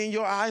good in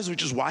your eyes,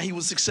 which is why he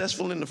was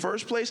successful in the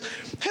first place?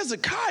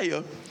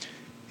 Hezekiah,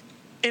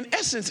 in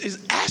essence,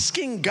 is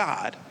asking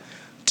God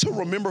to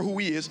remember who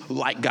he is,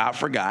 like God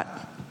forgot.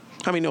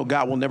 How many know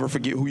God will never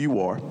forget who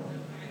you are?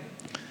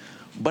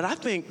 But I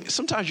think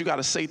sometimes you got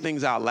to say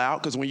things out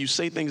loud, because when you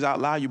say things out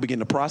loud, you begin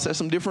to process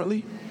them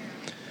differently.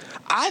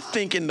 I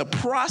think in the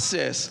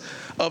process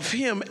of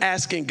him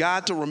asking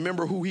God to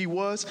remember who he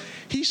was,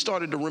 he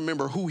started to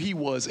remember who he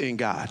was in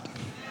God.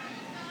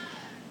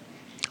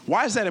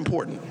 Why is that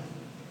important?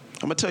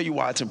 I'm going to tell you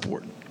why it's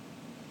important.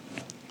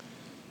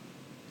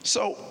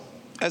 So,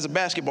 as a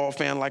basketball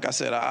fan, like I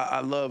said, I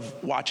love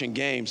watching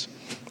games.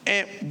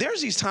 And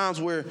there's these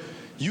times where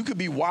you could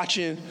be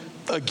watching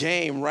a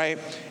game, right?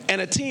 And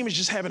a team is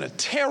just having a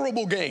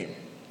terrible game.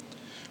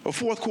 A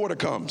fourth quarter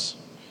comes.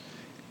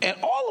 And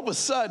all of a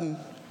sudden,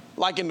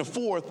 like in the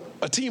fourth,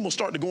 a team will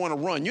start to go on a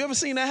run. You ever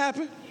seen that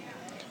happen?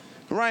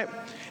 Right?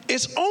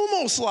 It's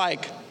almost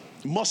like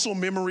muscle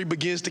memory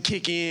begins to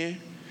kick in.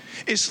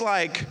 It's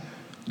like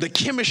the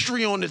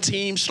chemistry on the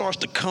team starts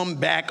to come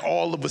back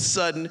all of a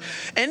sudden.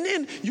 And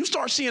then you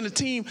start seeing the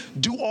team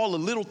do all the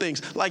little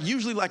things. Like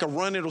usually like a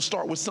run, it'll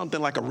start with something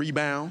like a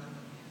rebound.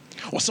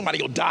 Or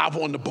somebody will dive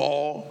on the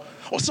ball.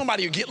 Or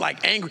somebody will get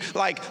like angry.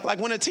 Like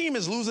when a team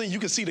is losing, you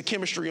can see the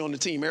chemistry on the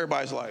team.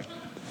 Everybody's like.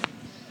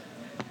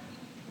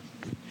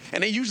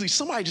 And then usually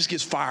somebody just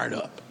gets fired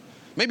up.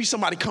 Maybe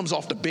somebody comes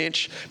off the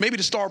bench. Maybe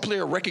the star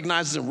player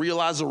recognizes and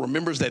realizes or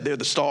remembers that they're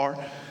the star.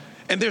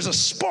 And there's a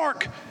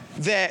spark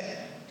that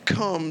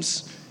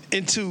comes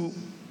into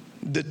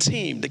the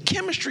team, the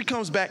chemistry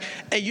comes back,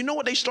 and you know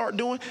what they start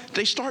doing?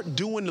 They start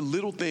doing the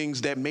little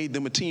things that made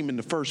them a team in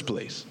the first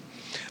place.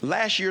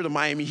 Last year, the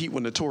Miami Heat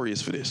were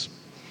notorious for this.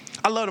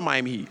 I love the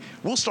Miami Heat.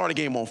 We'll start a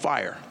game on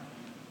fire.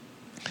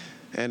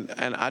 And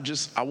I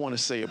want to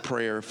say a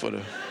prayer for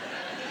the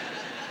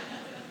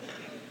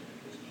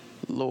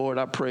Lord,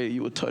 I pray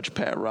you would touch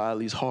Pat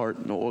Riley's heart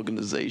and the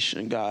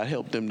organization. God,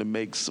 help them to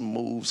make some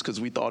moves, because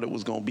we thought it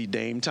was going to be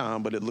Dame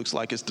time, but it looks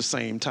like it's the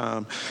same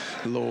time.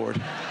 Lord,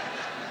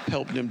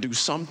 help them do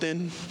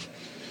something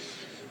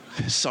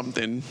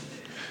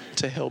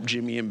to help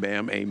Jimmy and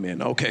Bam.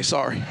 Amen. Okay,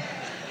 sorry.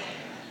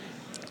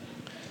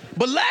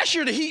 But last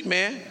year, the Heat,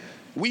 man,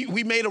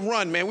 we made a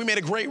run, man. We made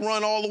a great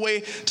run all the way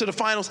to the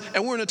finals,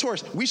 and we're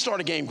notorious. We start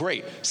a game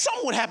great.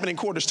 Something would happen in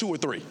quarters 2 or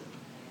 3.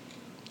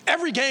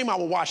 Every game I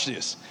would watch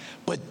this.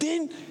 But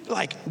then,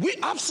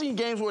 I've seen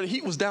games where the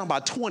Heat was down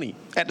by 20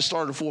 at the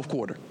start of the fourth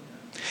quarter.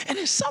 And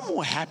then something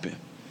would happen.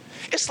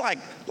 It's like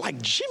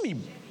Jimmy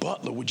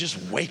Butler would just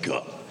wake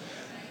up.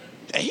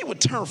 And he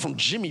would turn from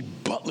Jimmy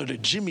Butler to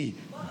Jimmy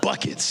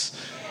Buckets.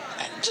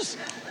 And just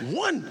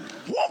one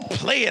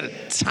play at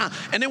a time.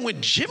 And then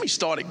when Jimmy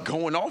started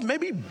going off,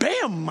 maybe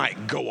Bam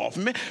might go off.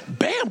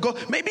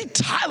 Maybe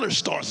Tyler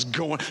starts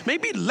going.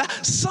 Maybe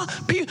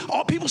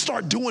people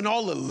start doing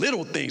all the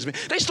little things, man.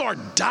 They start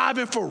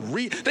diving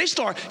they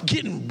start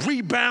getting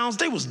rebounds.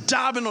 They was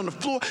diving on the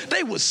floor.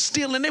 They was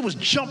stealing. They was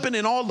jumping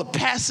in all the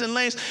passing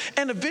lanes.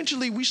 And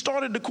eventually we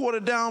started the quarter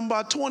down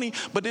by 20,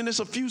 but then there's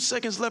a few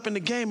seconds left in the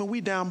game and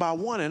we down by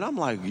 1. And I'm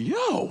like,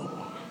 yo,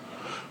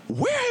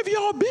 where have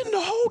y'all been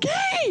the whole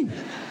game?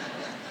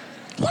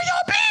 Where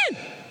y'all been?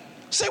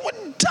 Say what?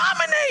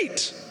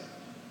 Dominate.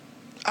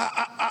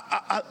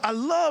 I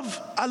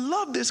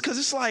love this, because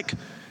it's like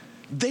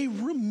they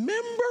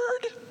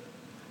remembered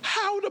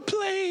how to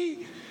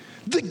play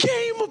the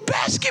game of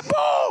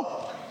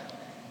basketball.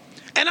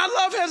 And I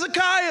love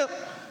Hezekiah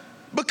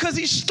because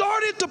he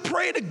started to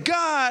pray to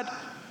God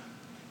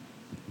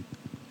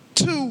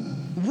to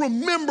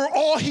remember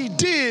all he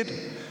did,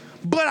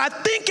 but I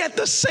think at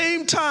the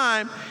same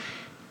time,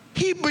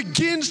 he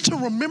begins to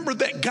remember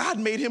that God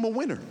made him a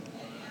winner.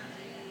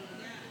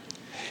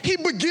 He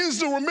begins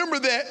to remember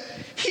that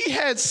he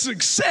had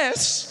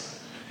success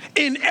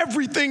in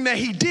everything that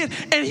he did,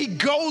 and he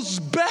goes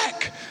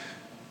back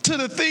to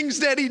the things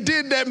that he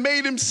did that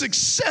made him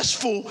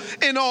successful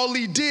in all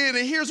he did.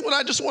 And here's what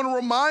I just want to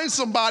remind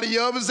somebody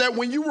of, is that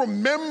when you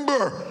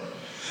remember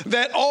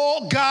that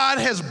all God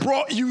has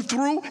brought you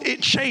through,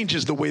 it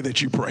changes the way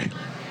that you pray.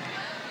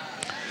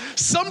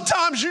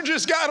 Sometimes you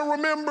just got to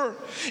remember,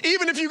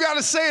 even if you got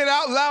to say it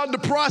out loud to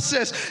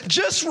process,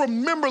 just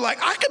remember,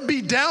 I could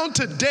be down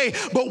today,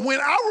 but when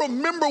I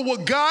remember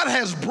what God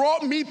has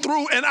brought me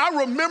through and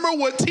I remember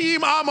what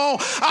team I'm on,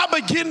 I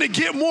begin to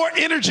get more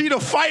energy to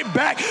fight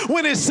back.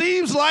 When it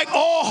seems like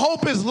all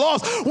hope is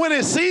lost, when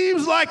it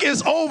seems like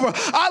it's over,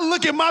 I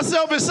look at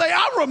myself and say,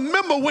 I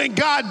remember when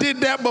God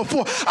did that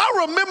before.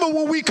 I remember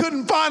when we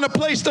couldn't find a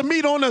place to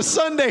meet on a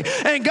Sunday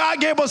and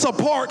God gave us a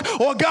park,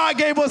 or God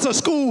gave us a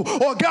school,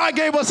 or God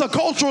gave us a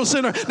cultural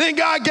center, then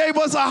God gave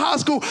us a high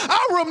school.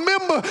 I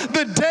remember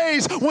the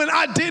days when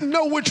I didn't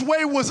know which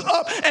way was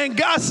up, and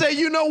God said,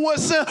 you know what,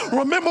 son?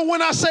 Remember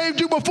when I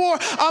saved you before?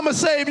 I'm going to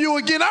save you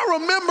again. I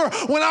remember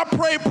when I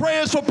prayed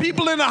prayers for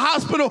people in the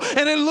hospital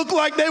and it looked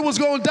like they was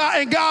going to die,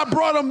 and God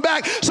brought them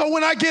back. So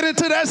when I get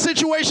into that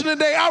situation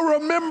today, I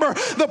remember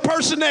the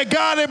person that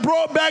God had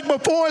brought back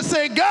before and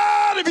said,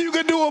 God, if you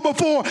could do it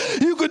before,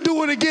 you could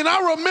do it again.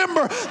 I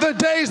remember the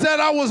days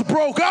that I was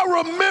broke.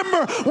 I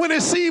remember when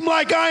it seemed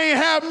like I ain't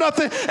have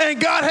nothing, and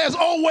God has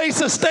always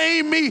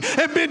sustained me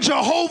and been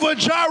Jehovah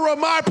Jireh,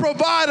 my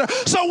provider.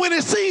 So when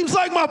it seems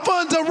like my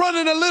funds are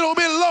running a little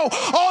bit low,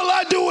 all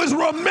I do is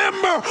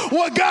remember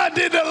what God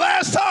did the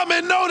last time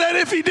and know that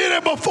if he did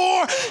it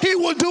before, he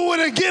will do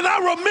it again.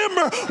 I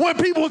remember when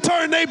people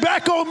turned their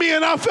back on me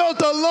and I felt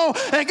alone,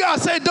 and God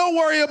said, don't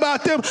worry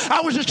about them.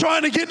 I was just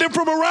trying to get them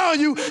from around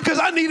you because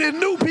I needed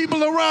new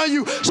people around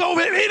you. So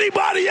if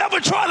anybody ever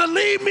try to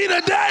leave me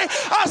today,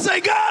 I say,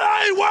 God,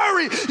 I ain't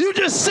worried. You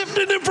just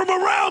sifted them from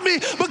around me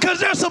because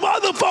there's some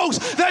other folks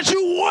that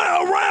you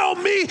want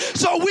around me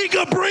so we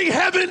can bring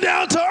heaven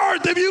down to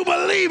earth. If you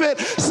believe it,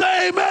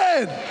 say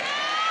amen.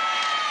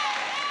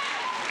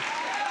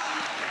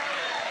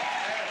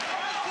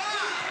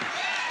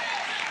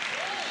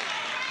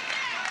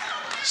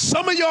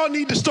 Some of y'all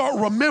need to start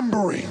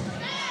remembering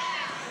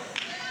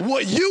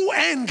what you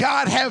and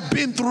God have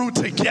been through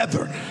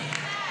together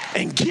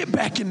and get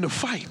back in the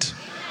fight.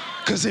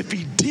 Because if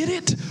he did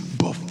it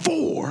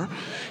before,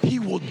 he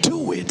will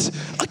do it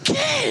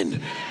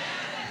again.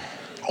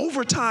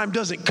 Overtime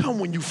doesn't come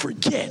when you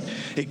forget.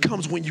 It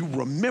comes when you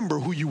remember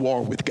who you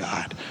are with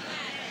God.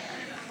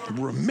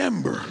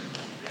 Remember.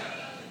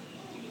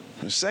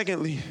 And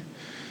secondly,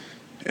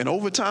 an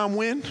overtime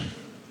win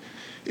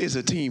is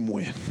a team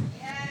win.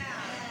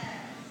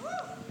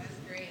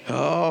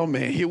 Oh,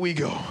 man, here we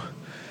go.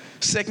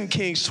 2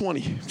 Kings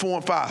 20, 4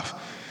 and 5.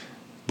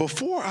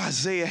 Before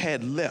Isaiah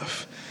had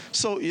left,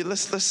 so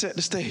let's set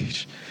the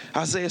stage.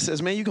 Isaiah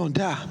says, man, you're going to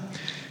die.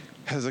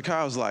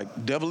 Hezekiah was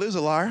like, devil is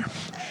a liar.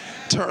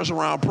 Turns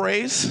around,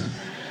 prays,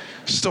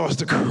 starts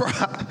to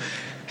cry.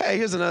 Hey,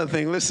 here's another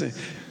thing. Listen,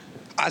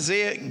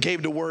 Isaiah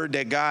gave the word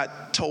that God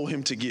told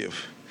him to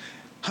give.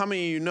 How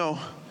many of you know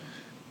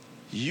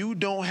you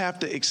don't have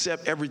to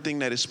accept everything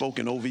that is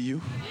spoken over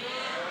you?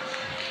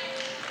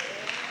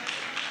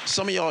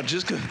 Some of y'all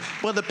just,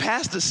 well, the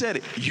pastor said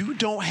it. You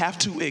don't have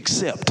to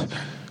accept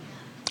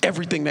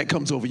everything that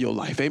comes over your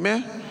life.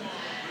 Amen?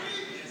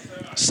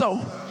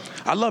 So,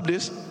 I love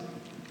this.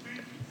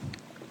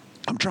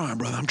 I'm trying,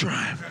 brother. I'm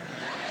trying.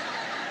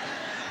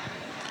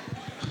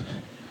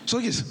 So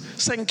look at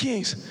this. 2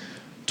 Kings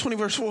 20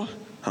 verse 4.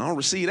 I don't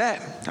receive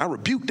that. I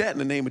rebuke that in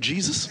the name of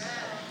Jesus.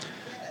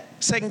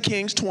 2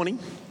 Kings 20.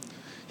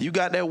 You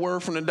got that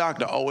word from the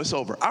doctor. Oh, it's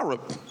over.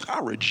 I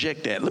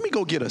reject that. Let me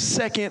go get a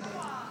second.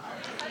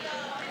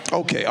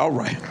 Okay, all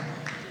right.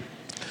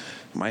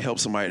 Might help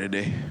somebody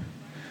today.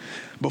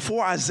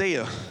 Before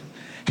Isaiah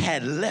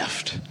had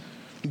left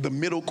the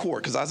middle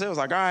court, because Isaiah was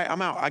like, all right,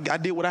 I'm out. I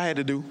did what I had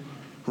to do,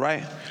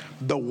 right?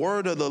 The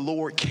word of the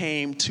Lord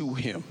came to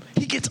him.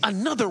 He gets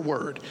another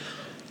word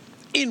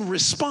in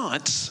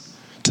response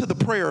to the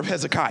prayer of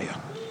Hezekiah.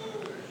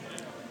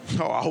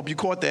 Oh, I hope you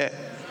caught that.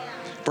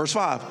 Verse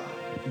 5.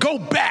 Go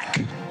back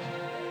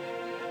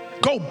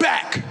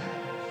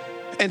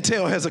and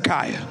tell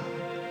Hezekiah,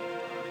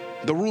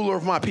 the ruler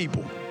of my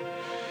people,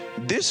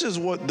 this is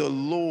what the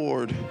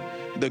Lord,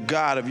 the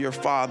God of your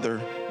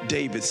father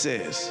David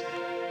says.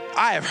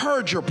 I have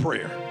heard your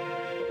prayer.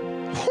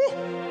 Whew.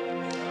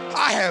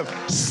 I have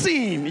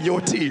seen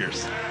your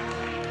tears.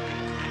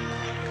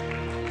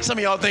 Some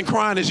of y'all think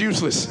crying is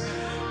useless.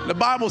 The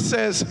Bible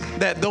says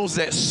that those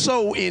that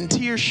sow in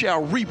tears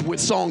shall reap with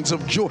songs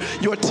of joy.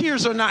 Your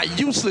tears are not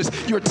useless.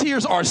 Your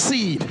tears are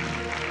seed.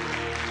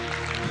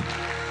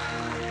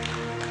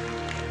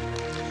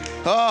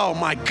 Oh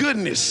my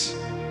goodness.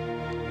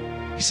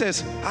 He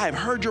says, I have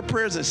heard your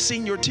prayers and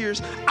seen your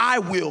tears. I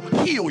will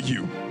heal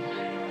you.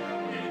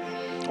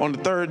 On the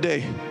third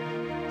day,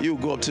 you'll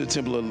go up to the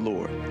temple of the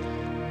Lord.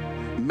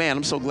 Man,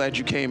 I'm so glad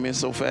you came in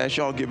so fast.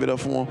 Y'all give it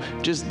up for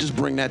him. Just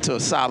bring that to a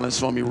silence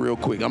for me real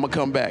quick. I'm going to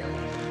come back.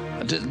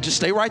 Just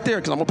stay right there,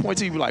 because I'm going to point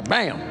to you like,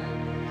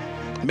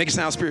 bam. Make it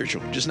sound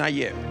spiritual. Just not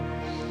yet.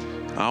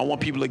 I don't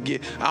want people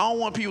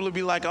to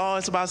be like, oh,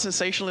 it's about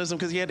sensationalism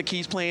because he had the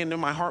keys playing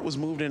and my heart was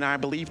moved and I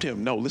believed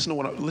him. No, listen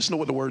to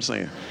what the word's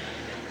saying.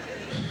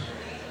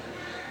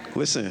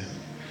 Listen.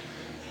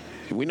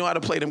 We know how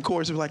to play them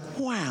chords. We're like,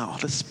 wow,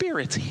 the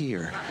Spirit's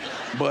here.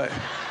 But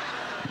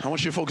I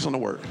want you to focus on the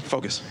word.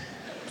 Focus.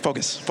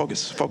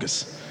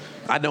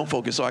 I don't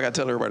focus, so I got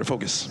to tell everybody to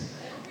focus.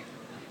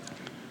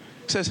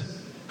 It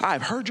says, I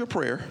have heard your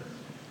prayer.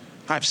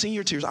 I have seen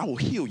your tears. I will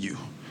heal you.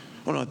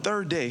 On the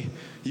third day,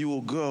 you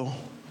will go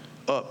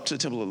up to the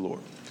temple of the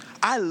Lord.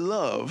 I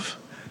love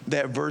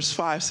that verse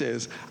 5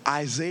 says,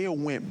 Isaiah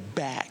went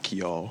back,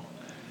 y'all,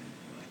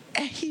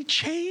 and he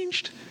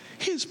changed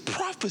his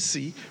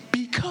prophecy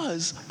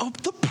because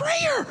of the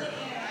prayer.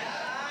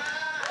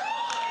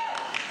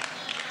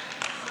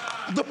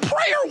 The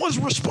prayer was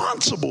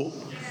responsible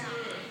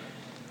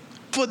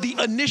for the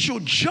initial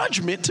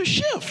judgment to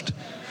shift.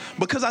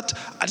 Because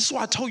that's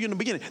why I told you in the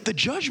beginning, the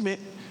judgment,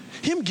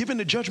 him giving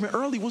the judgment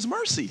early was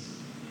mercy.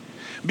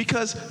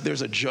 Because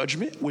there's a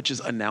judgment which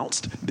is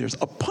announced, there's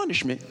a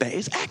punishment that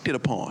is acted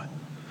upon.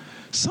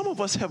 Some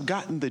of us have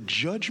gotten the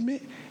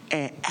judgment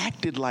and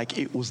acted like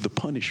it was the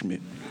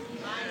punishment.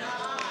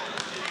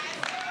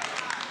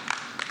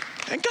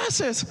 And God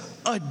says,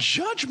 a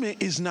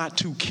judgment is not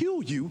to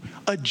kill you,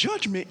 a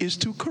judgment is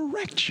to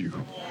correct you.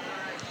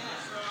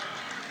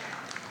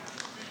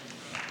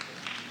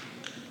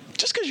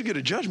 Just because you get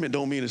a judgment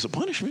don't mean it's a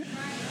punishment.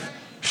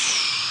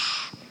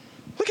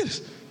 Look at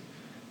this.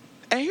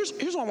 And here's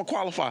what I'm going to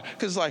qualify.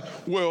 Because it's like,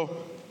 well,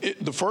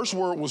 the first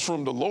word was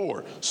from the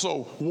Lord.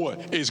 So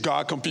what? Is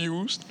God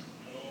confused?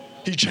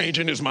 He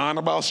changing his mind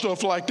about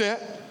stuff like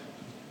that?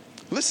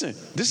 Listen,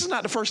 this is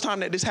not the first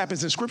time that this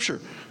happens in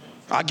Scripture.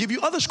 I'll give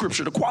you other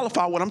Scripture to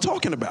qualify what I'm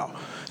talking about.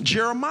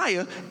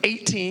 Jeremiah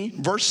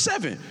 18, verse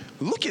 7.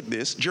 Look at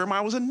this.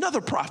 Jeremiah was another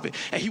prophet,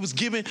 and he was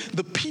giving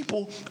the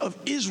people of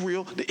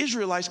Israel, the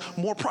Israelites,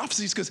 more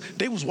prophecies because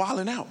they was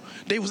wilding out.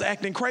 They was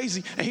acting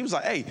crazy, and he was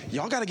like, hey,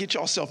 y'all got to get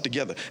yourself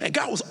together. And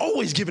God was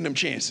always giving them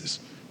chances,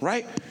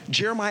 right?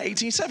 Jeremiah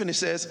 18:7, it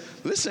says,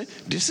 listen,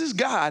 this is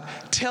God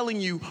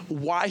telling you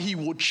why he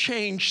will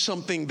change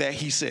something that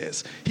he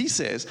says. He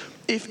says,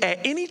 if at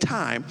any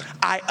time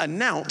I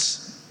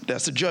announce,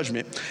 that's a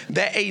judgment,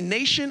 that a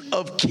nation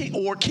of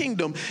or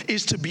kingdom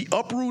is to be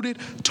uprooted,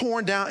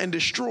 torn down, and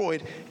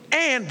destroyed.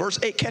 And verse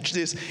 8, catch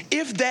this,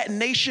 if that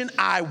nation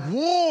I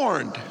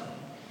warned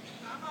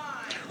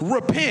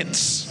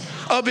repents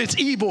of its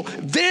evil,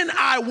 then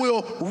I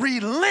will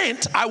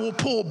relent, I will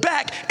pull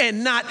back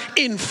and not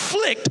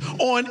inflict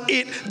on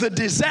it the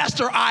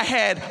disaster I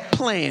had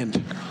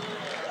planned.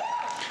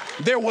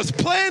 There was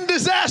planned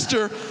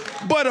disaster,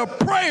 but a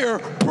prayer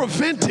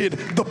prevented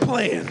the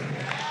plan.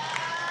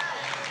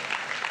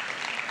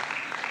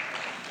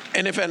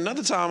 And if at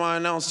another time I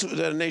announce that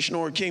a nation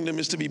or a kingdom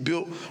is to be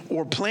built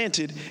or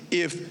planted,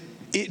 if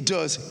it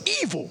does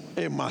evil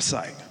in my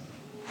sight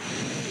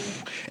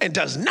and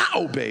does not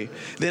obey,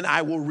 then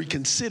I will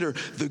reconsider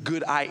the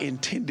good I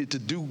intended to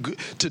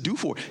do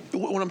for it.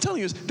 What I'm telling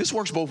you is this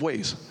works both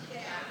ways.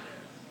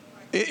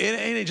 It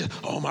ain't just,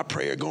 oh, my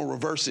prayer going to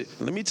reverse it.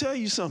 Let me tell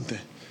you something.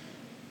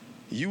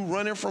 You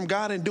running from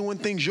God and doing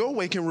things your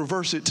way can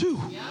reverse it too.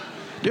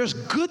 There's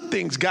good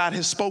things God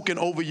has spoken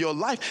over your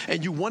life,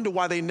 and you wonder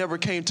why they never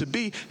came to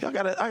be. I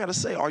gotta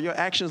say, are your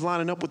actions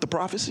lining up with the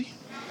prophecy?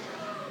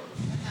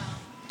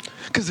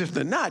 Because if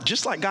they're not,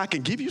 just like God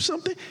can give you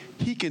something,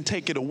 he can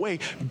take it away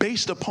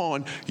based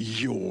upon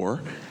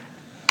your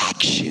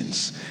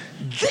actions.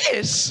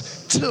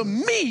 This, to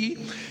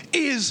me,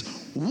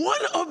 is one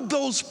of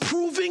those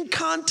proving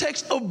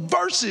context of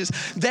verses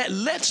that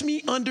lets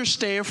me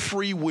understand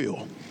free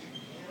will.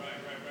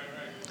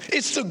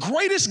 It's the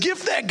greatest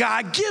gift that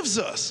God gives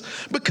us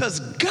because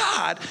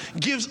God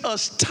gives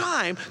us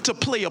time to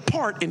play a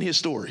part in his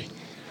story.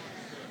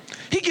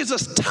 He gives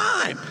us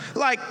time.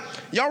 Like,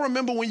 y'all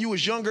remember when you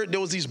was younger, there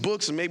was these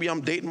books, and maybe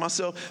I'm dating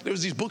myself, there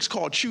was these books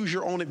called Choose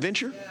Your Own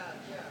Adventure.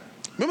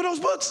 Remember those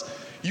books?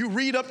 You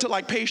read up to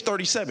like page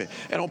 37,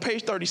 and on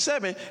page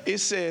 37, it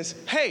says,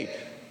 hey,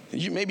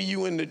 maybe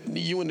you in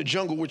the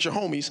jungle with your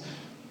homies.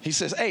 He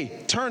says,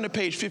 hey, turn to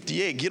page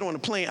 58, get on the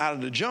plane out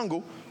of the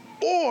jungle,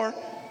 or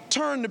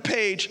turn to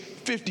page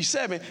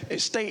 57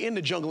 and stay in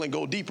the jungle and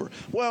go deeper.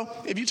 Well,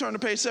 if you turn to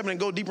page 7 and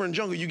go deeper in the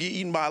jungle, you get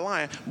eaten by a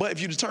lion. But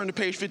if you just turned to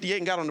page 58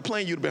 and got on the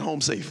plane, you'd have been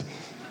home safe.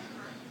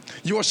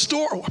 Your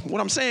story,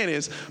 what I'm saying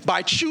is,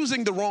 by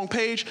choosing the wrong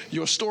page,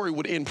 your story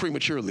would end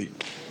prematurely.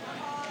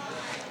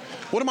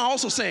 What am I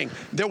also saying?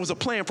 There was a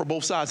plan for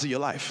both sides of your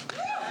life.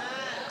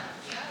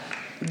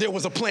 There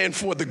was a plan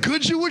for the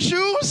good you would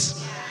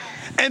choose,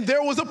 and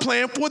there was a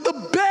plan for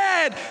the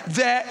bad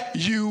that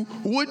you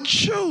would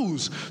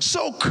choose.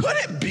 So could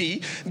it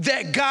be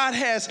that God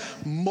has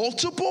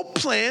multiple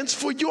plans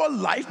for your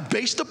life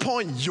based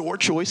upon your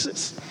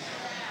choices?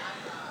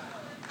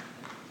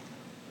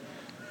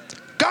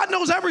 God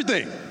knows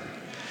everything.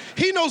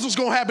 He knows what's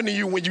going to happen to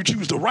you when you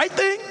choose the right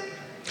thing.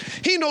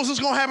 He knows what's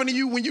going to happen to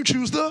you when you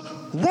choose the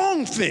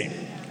wrong thing,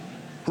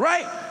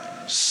 right?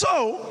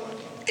 So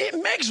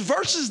it makes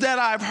verses that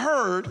I've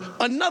heard,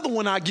 another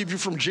one I give you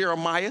from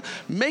Jeremiah,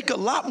 make a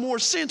lot more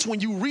sense when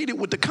you read it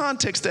with the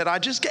context that I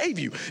just gave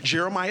you.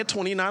 Jeremiah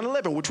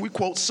 29:11, which we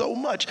quote so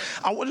much.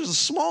 There's a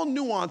small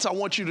nuance I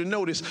want you to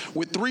notice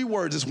with 3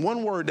 words. It's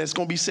one word that's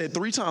going to be said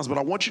 3 times, but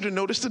I want you to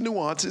notice the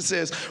nuance. It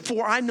says,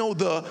 for I know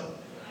the...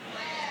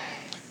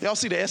 Y'all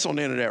see the S on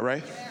the end of that,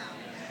 right?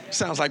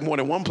 Sounds like more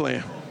than one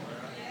plan.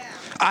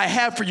 I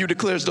have for you,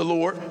 declares the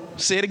Lord.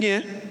 Say it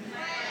again.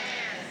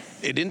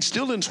 It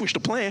still didn't switch the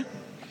plan.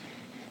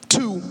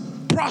 To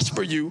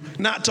prosper you,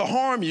 not to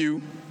harm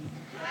you,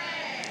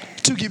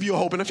 to give you a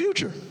hope in the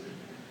future.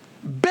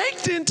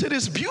 Baked into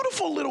this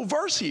beautiful little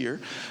verse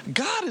here,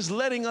 God is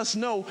letting us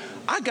know,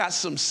 I got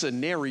some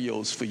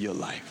scenarios for your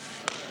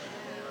life.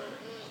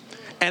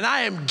 And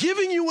I am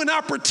giving you an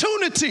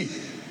opportunity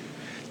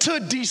to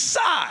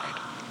decide,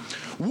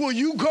 will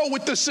you go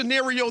with the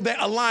scenario that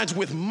aligns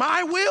with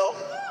my will,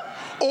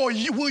 or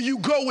will you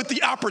go with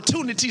the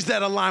opportunities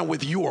that align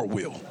with your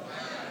will?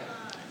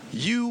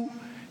 You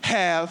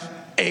have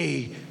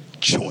a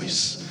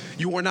choice.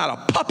 You are not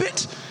a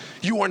puppet.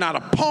 You are not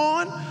a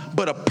pawn,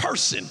 but a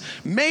person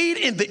made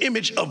in the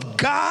image of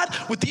God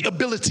with the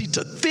ability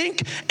to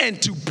think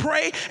and to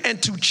pray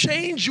and to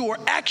change your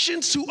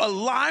actions to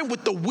align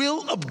with the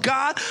will of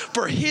God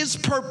for his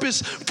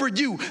purpose for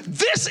you.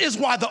 This is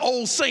why the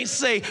old saints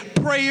say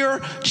prayer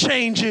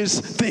changes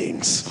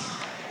things.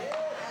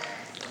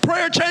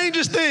 Prayer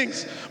changes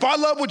things. For I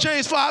love what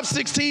James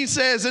 5:16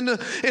 says in the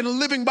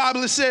Living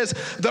Bible. It says,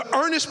 the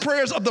earnest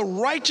prayers of the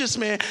righteous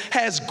man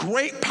has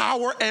great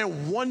power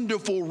and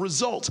wonderful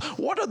results.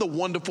 What are the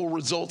wonderful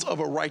results of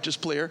a righteous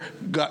prayer?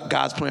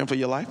 God's plan for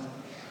your life.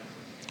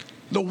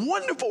 The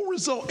wonderful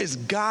result is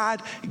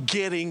God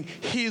getting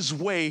his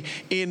way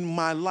in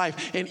my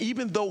life. And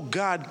even though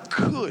God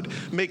could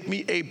make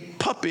me a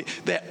puppet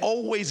that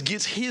always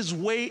gets his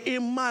way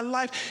in my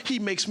life, he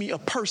makes me a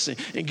person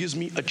and gives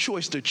me a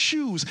choice to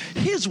choose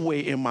his way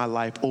in my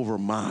life over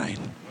mine.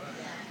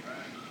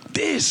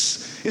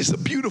 This is a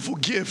beautiful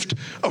gift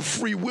of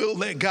free will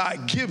that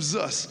God gives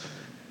us.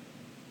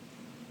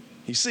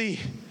 You see,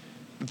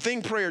 the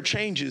thing prayer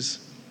changes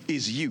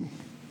is you.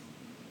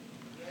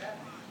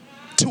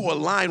 To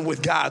align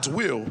with God's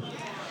will,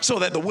 so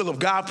that the will of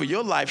God for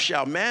your life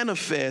shall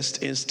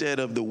manifest instead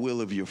of the will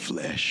of your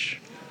flesh.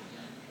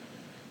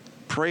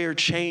 Prayer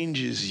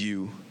changes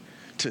you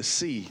to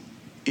see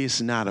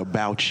it's not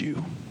about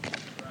you.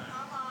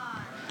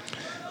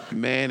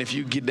 Man, if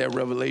you get that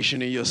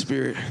revelation in your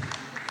spirit.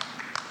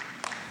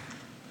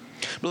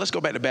 But let's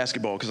go back to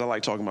basketball, because I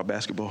like talking about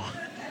basketball.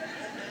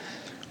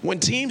 When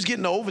teams get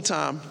into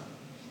overtime,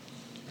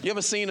 you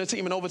ever seen a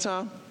team in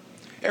overtime?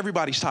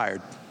 Everybody's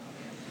tired.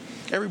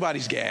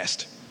 Everybody's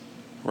gassed,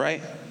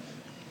 right?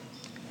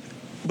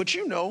 But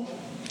you know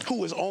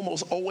who is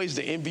almost always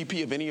the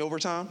MVP of any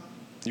overtime?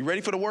 You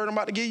ready for the word I'm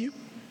about to give you?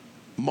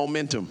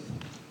 Momentum.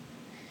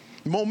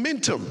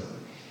 Momentum.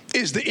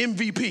 is the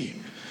MVP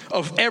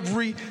of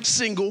every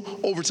single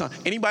overtime.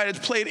 Anybody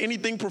that's played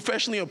anything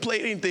professionally or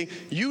played anything,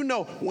 you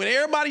know when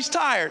everybody's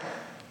tired,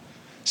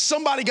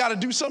 somebody got to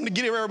do something to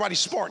get everybody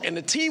sparked. And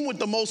the team with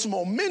the most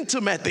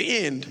momentum at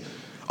the end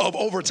of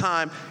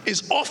overtime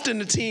is often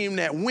the team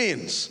that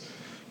wins.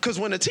 Because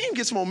when the team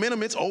gets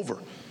momentum, it's over.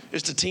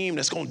 It's the team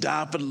that's going to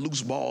dive for the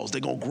loose balls. They're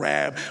going to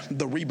grab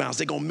the rebounds.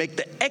 They're going to make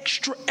the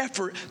extra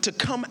effort to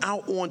come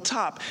out on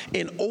top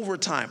in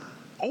overtime.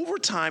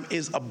 Overtime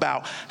is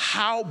about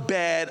how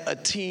bad a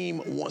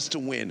team wants to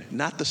win,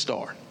 not the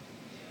star.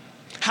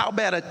 How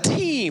bad a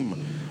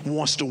team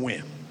wants to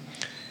win.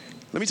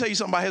 Let me tell you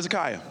something about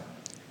Hezekiah.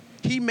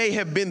 He may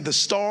have been the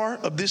star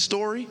of this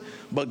story,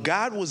 but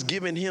God was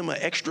giving him an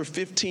extra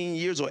 15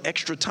 years or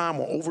extra time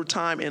or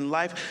overtime in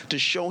life to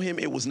show him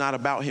it was not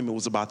about him, it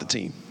was about the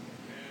team.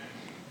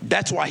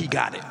 That's why he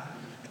got it.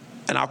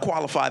 And I'll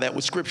qualify that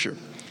with scripture.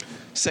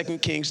 2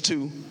 Kings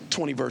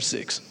 2:20, verse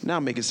 6. Now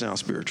make it sound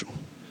spiritual.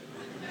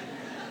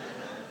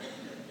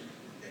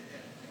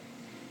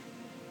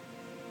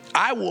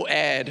 I will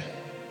add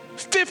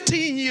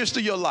 15 years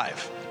to your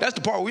life. That's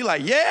the part where we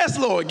like, yes,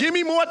 Lord, give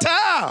me more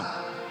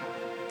time.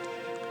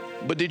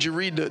 But did you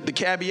read the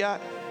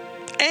caveat?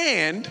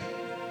 And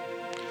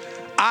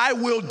I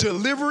will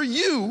deliver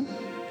you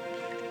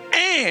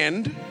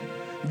and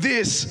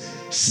this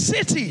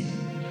city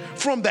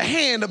from the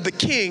hand of the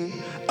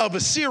king of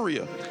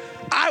Assyria.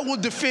 I will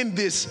defend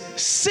this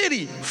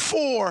city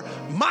for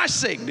my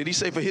sake. Did he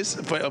say for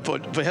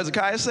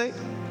Hezekiah's sake?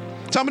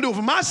 So I'm going to do it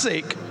for my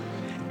sake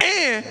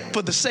and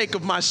for the sake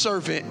of my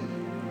servant.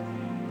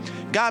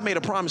 God made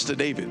a promise to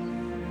David.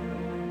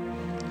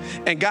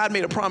 And God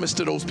made a promise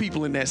to those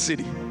people in that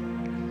city.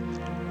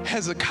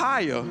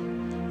 Hezekiah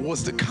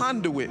was the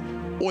conduit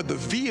or the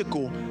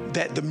vehicle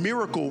that the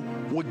miracle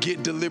would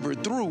get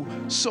delivered through.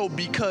 So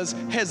because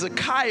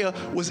Hezekiah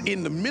was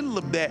in the middle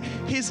of that,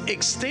 his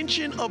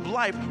extension of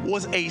life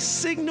was a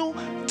signal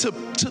to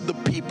the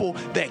people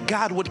that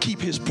God would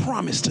keep his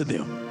promise to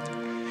them.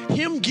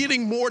 Him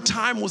getting more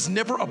time was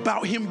never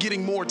about him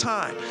getting more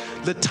time.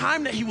 The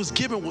time that he was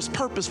given was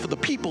purpose for the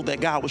people that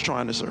God was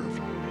trying to serve.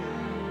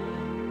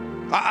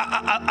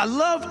 I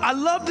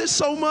love this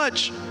so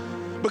much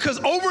because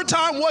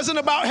overtime wasn't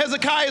about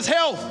Hezekiah's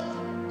health.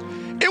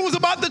 It was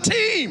about the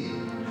team.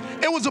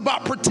 It was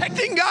about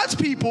protecting God's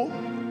people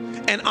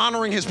and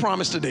honoring his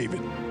promise to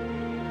David.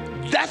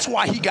 That's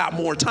why he got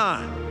more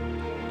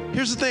time.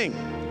 Here's the thing.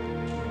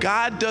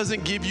 God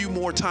doesn't give you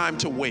more time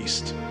to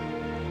waste.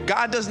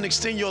 God doesn't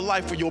extend your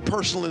life for your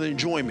personal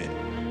enjoyment.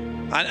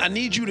 I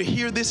need you to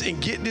hear this and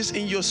get this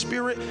in your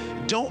spirit.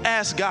 Don't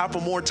ask God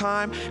for more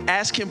time.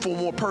 Ask him for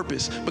more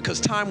purpose,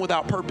 because time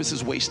without purpose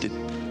is wasted.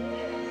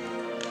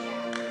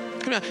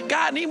 Come on,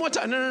 God, I need more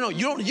time. No.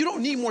 You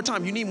don't need more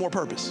time. You need more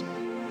purpose.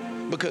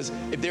 Because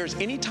if there's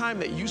any time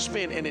that you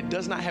spend and it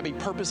does not have a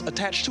purpose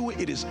attached to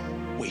it, it is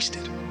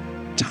wasted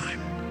time.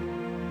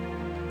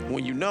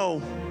 When you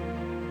know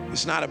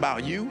it's not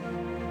about you,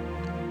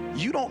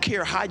 you don't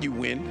care how you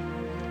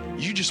win.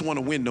 You just want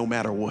to win no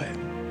matter what.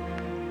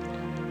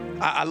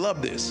 I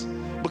love this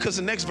because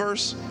the next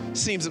verse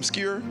seems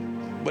obscure,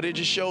 but it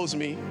just shows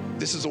me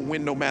this is a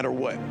win no matter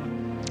what.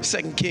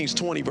 2 Kings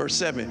 20, verse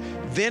 7.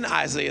 Then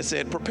Isaiah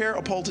said, prepare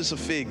a poultice of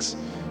figs.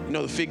 You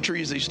know, the fig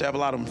trees, they used to have a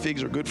lot of them.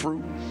 Figs are good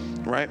fruit,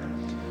 right?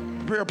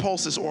 Prepare a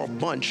poultice or a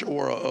bunch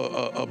or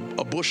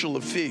a bushel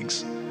of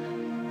figs.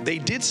 They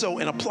did so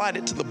and applied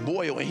it to the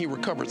boil, and he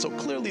recovered. So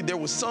clearly there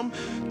was some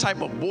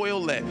type of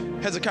boil that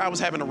Hezekiah was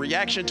having a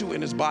reaction to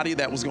in his body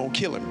that was going to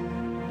kill him.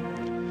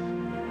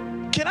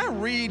 Can I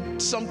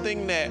read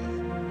something that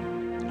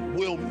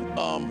will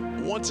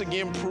once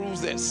again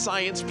proves that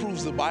science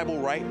proves the Bible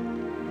right?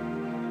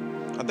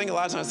 I think a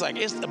lot of times it's like,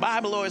 it's the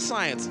Bible or it's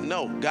science.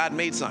 No, God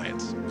made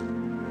science.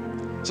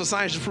 So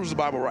science just proves the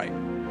Bible right.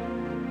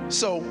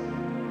 So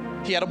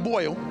he had a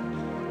boil.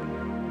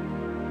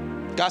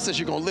 God says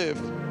you're going to live,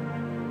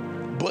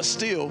 but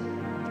still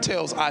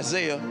tells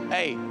Isaiah,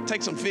 hey,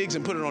 take some figs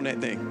and put it on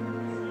that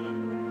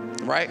thing.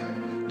 Right?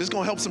 This is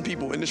going to help some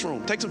people in this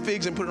room. Take some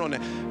figs and put it on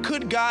there.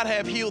 Could God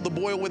have healed the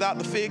boil without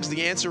the figs?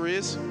 The answer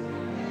is,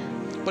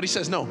 but he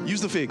says, no,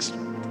 use the figs.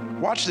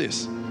 Watch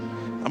this.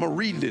 I'm going to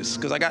read this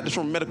because I got this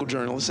from a medical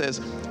journal. It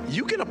says,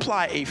 you can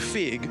apply a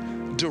fig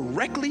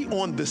directly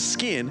on the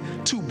skin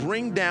to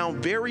bring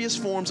down various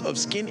forms of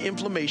skin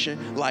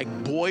inflammation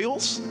like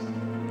boils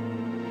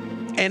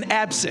and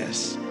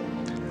abscess.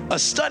 A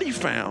study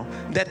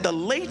found that the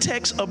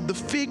latex of the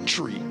fig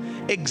tree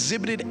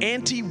exhibited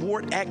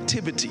anti-wart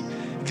activity.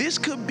 This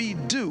could be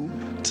due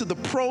to the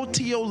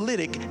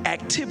proteolytic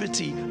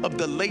activity of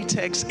the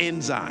latex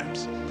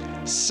enzymes.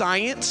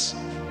 Science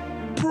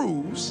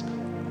proves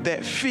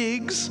that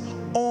figs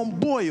on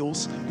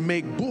boils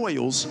make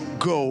boils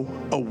go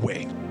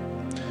away.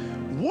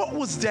 What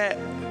was that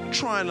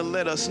trying to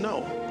let us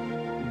know?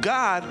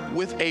 God,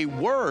 with a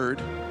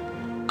word,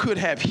 could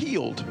have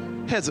healed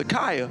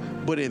Hezekiah,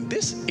 but in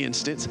this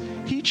instance,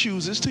 he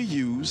chooses to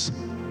use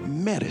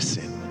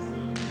medicine.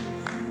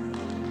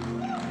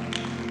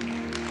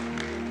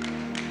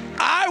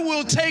 I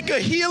will take a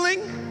healing,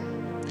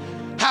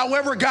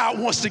 however God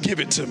wants to give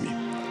it to me.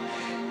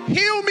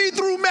 Heal me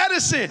through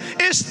medicine.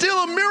 It's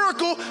still a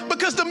miracle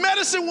because the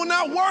medicine will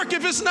not work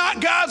if it's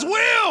not God's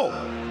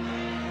will.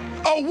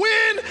 A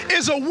win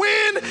is a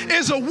win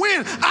is a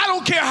win. I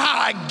don't care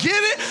how I get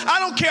it. I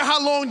don't care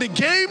how long the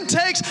game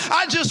takes.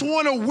 I just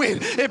want to win.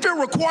 If it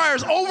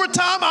requires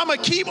overtime, I'm going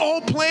to keep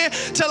on playing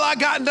till I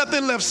got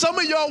nothing left. Some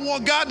of y'all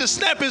want God to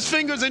snap his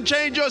fingers and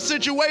change your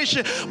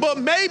situation. But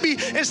maybe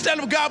instead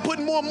of God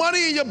putting more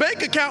money in your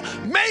bank account,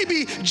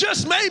 maybe,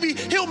 just maybe,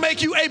 he'll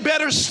make you a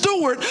better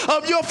steward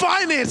of your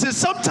finances.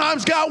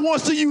 Sometimes God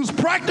wants to use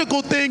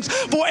practical things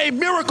for a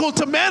miracle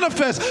to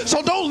manifest.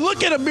 So don't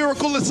look at a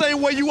miracle the same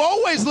way you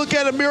always look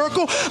at a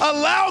miracle.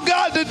 Allow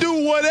God to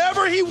do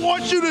whatever he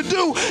wants you to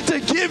do to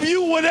give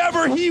you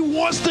whatever he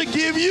wants to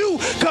give you,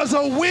 because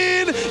a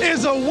win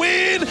is a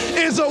win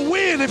is a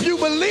win. If you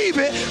believe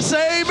it,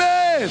 say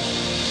amen.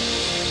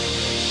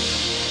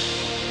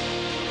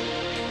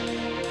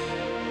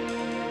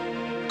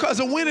 Because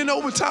a win in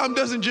overtime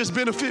doesn't just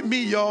benefit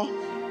me, y'all.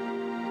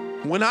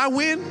 When I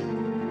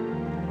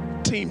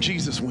win, Team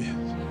Jesus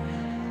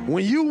wins.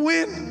 When you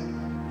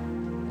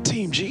win,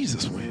 Team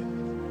Jesus wins.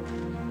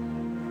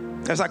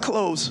 As I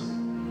close,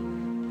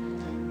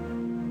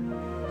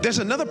 there's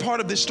another part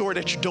of this story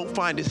that you don't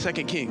find in 2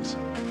 Kings.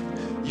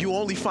 You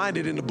only find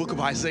it in the book of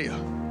Isaiah.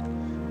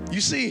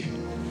 You see,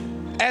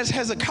 as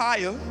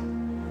Hezekiah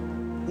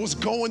was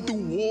going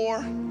through war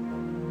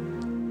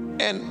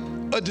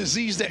and a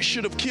disease that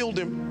should have killed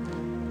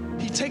him,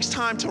 he takes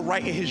time to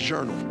write in his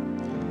journal.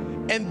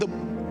 And the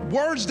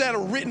words that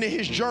are written in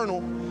his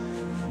journal,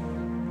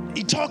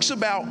 he talks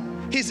about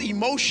his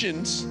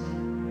emotions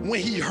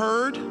when he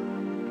heard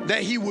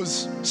that he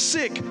was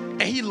sick,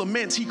 and he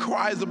laments, he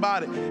cries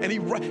about it, and he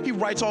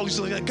writes all these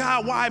things like,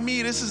 God, why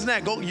me? This is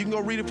that. You can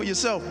go read it for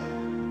yourself.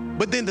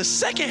 But then the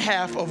second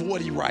half of what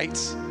he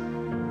writes,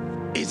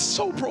 it's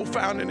so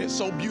profound and it's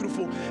so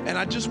beautiful. And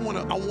I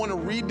want to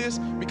read this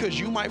because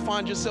you might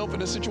find yourself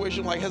in a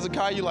situation like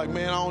Hezekiah. You're like,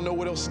 man, I don't know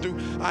what else to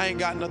do. I ain't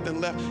got nothing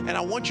left. And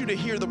I want you to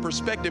hear the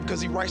perspective,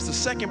 because he writes the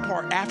second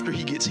part after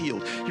he gets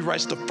healed. He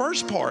writes the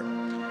first part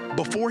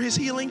before his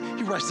healing.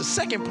 He writes the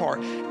second part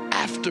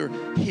after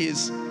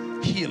his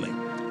healing.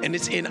 And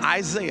it's in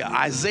Isaiah.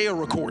 Isaiah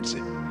records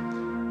it.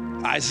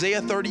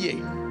 Isaiah 38,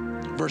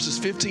 verses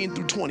 15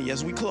 through 20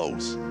 as we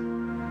close.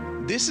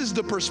 This is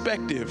the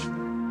perspective.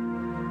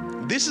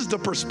 This is the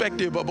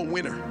perspective of a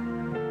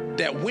winner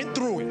that went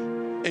through it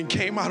and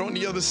came out on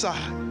the other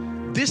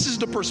side. This is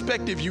the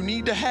perspective you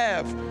need to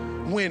have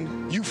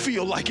when you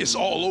feel like it's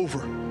all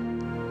over.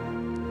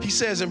 He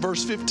says in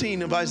verse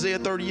 15 of Isaiah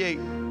 38,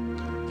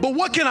 but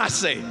what can I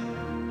say?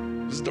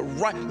 This is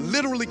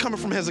literally coming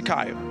from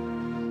Hezekiah.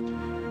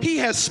 He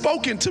has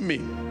spoken to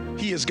me.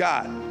 He is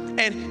God.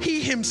 And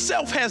he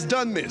himself has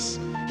done this.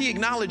 He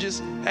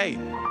acknowledges, hey,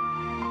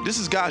 this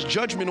is God's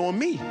judgment on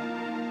me.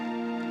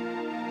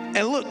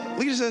 And look,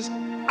 he says,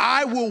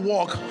 I will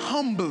walk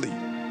humbly.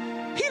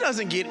 He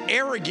doesn't get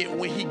arrogant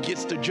when he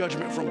gets the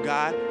judgment from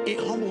God. It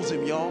humbles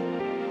him, y'all.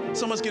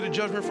 Some of us get a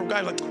judgment from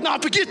God, like, nah,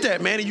 forget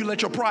that, man, and you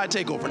let your pride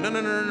take over.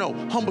 No.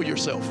 Humble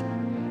yourself.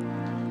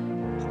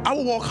 I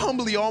will walk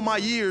humbly all my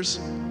years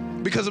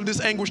because of this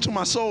anguish to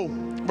my soul.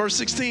 Verse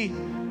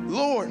 16.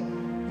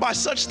 Lord, by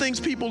such things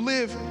people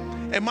live,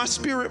 and my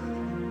spirit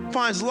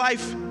finds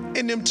life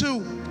in them too.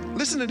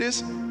 Listen to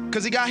this,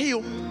 because he got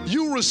healed.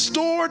 You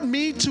restored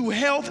me to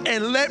health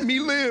and let me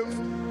live.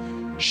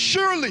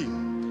 Surely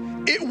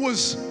it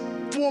was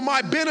for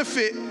my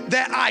benefit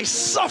that I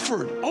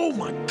suffered. Oh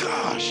my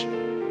gosh.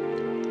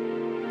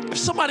 If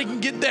somebody can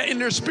get that in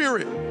their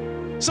spirit.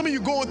 Some of you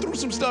going through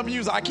some stuff and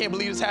you're like, I can't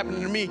believe this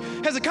happening to me.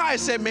 Hezekiah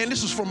said, man,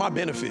 this was for my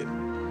benefit.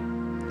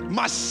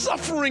 My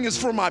suffering is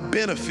for my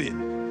benefit.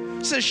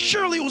 It says,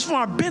 surely it was for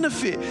our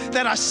benefit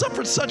that I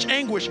suffered such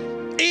anguish.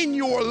 In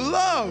your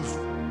love,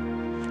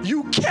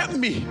 you kept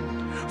me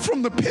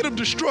from the pit of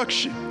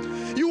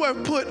destruction. You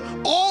have put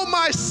all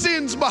my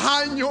sins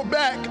behind your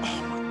back. Oh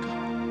my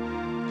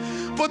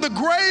God. For the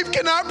grave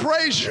cannot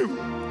praise you.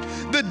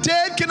 The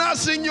dead cannot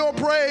sing your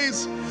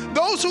praise.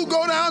 Those who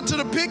go down to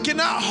the pit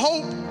cannot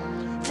hope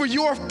for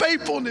your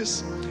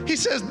faithfulness. He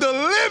says, the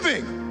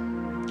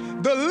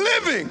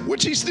living,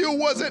 which he still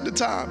was at the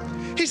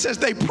time. He says,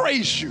 they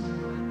praise you.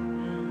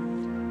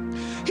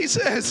 He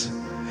says,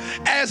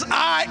 as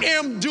I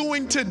am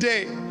doing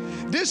today.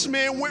 This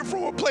man went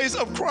from a place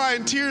of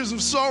crying tears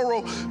of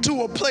sorrow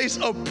to a place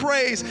of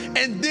praise.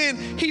 And then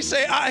he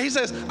says,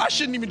 I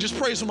shouldn't even just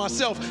praise for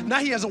myself. Now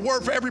he has a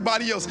word for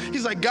everybody else.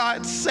 He's like,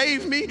 God,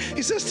 save me.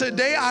 He says,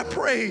 today I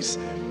praise.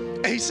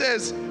 And he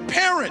says,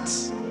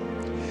 parents,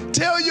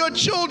 tell your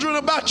children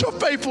about your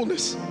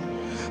faithfulness.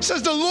 He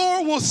says, the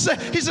Lord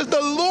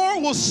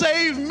will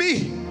save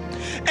me.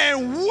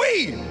 And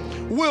we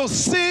will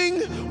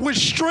sing with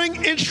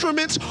string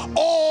instruments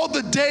all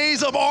the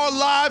days of our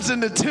lives in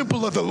the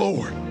temple of the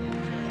Lord.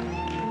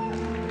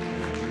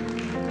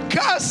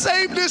 God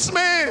saved this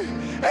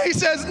man, And he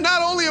says,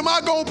 not only am I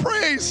going to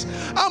praise,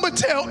 I'm going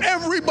to tell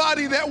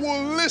everybody that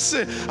will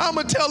listen. I'm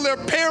going to tell their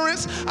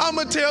parents, I'm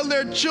going to tell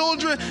their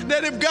children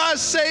that if God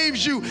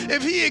saves you,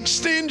 if he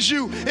extends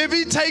you, if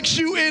he takes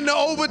you into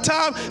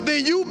overtime,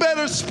 then you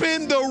better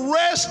spend the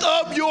rest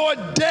of your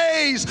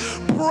days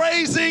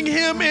praising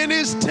him in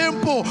his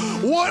temple.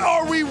 What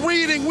are we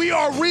reading? We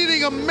are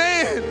reading a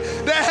man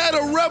that had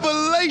a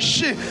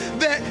revelation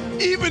that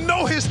even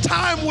though his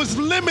time was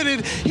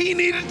limited, he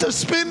needed to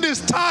spend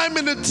his time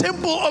in the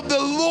temple of the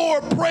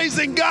Lord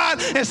praising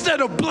God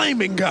instead of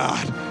blaming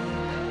God.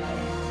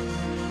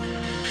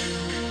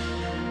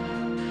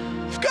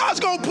 If God's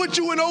going to put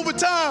you in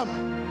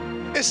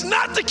overtime, it's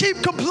not to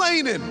keep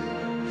complaining.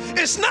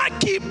 It's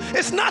not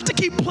to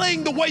keep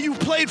playing the way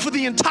you've played for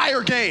the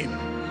entire game.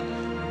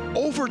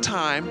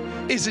 Overtime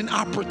is an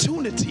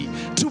opportunity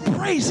to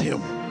praise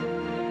him.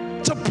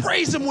 To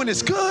praise him when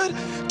it's good,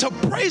 to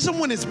praise him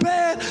when it's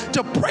bad,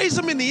 to praise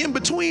him in the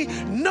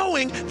in-between,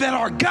 knowing that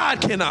our God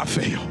cannot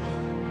fail.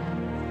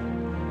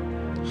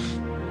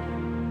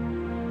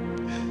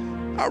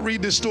 I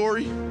read this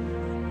story,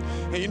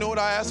 and you know what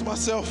I ask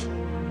myself?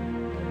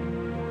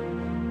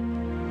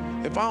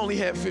 If I only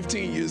had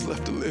 15 years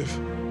left to live,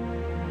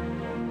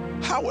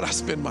 how would I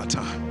spend my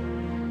time?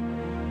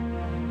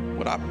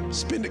 Would I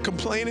spend it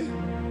complaining,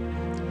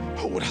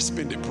 or would I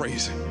spend it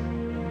praising?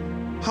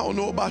 I don't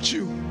know about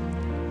you.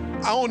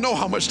 I don't know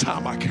how much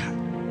time I got.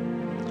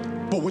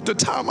 But with the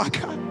time I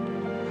got,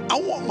 I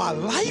want my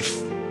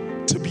life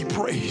to be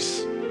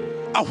praised.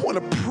 I want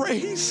to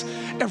praise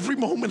every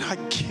moment I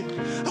get.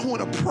 I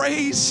want to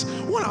praise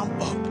when I'm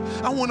up.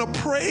 I want to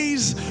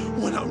praise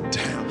when I'm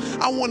down.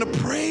 I want to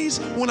praise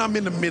when I'm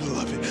in the middle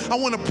of it. I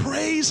want to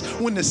praise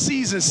when the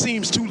season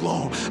seems too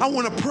long. I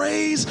want to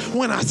praise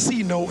when I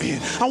see no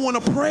end. I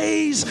want to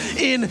praise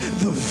in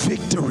the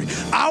victory.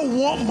 I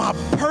want my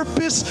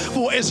purpose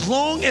for as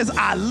long as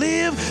I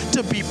live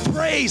to be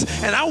praised.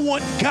 And I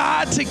want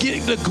God to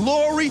get the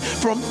glory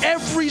from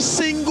every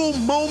single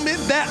moment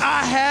that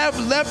I have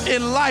left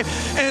in life.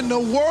 And the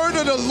word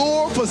of the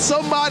Lord for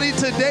somebody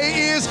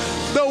today is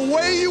the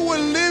way you would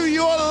live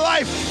your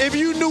life if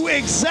you knew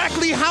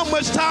exactly how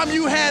much time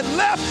you had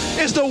left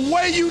is the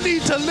way you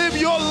need to live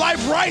your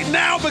life right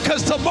now,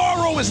 because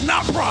tomorrow is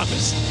not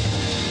promised.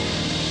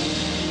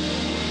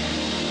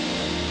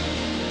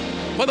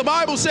 But the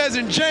Bible says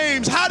in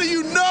James, how do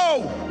you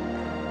know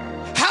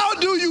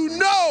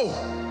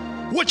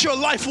what your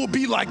life will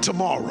be like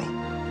tomorrow?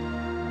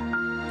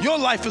 Your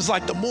life is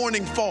like the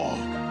morning fog,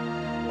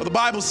 or the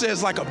Bible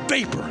says like a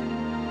vapor.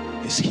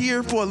 It's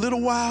here for a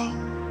little while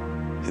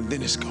and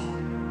then it's gone.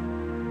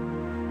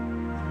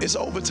 It's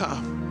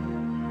overtime.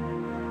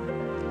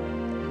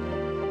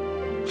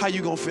 How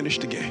you gonna finish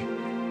the game?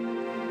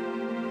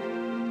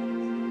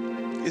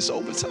 It's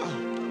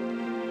overtime.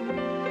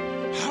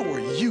 How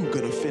are you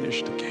gonna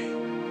finish the game?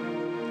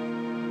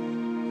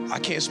 I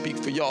can't speak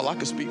for y'all, I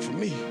can speak for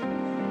me.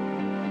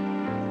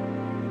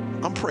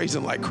 I'm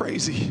praising like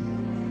crazy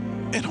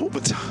in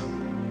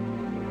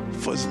overtime.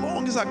 For as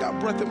long as I got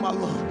breath in my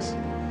lungs,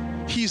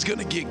 he's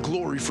gonna get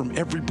glory from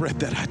every breath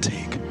that I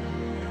take.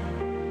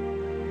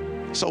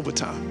 It's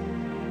overtime.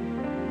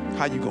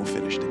 How you gonna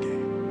finish the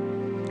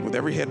game? With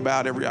every head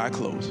bowed, every eye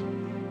closed.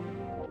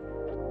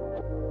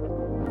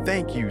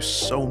 Thank you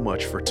so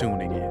much for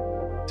tuning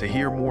in. To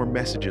hear more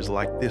messages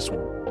like this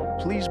one,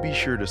 please be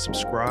sure to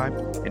subscribe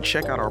and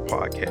check out our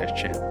podcast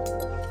channel.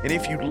 And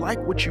if you like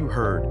what you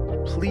heard,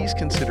 please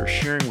consider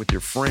sharing with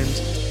your friends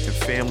and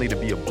family to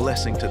be a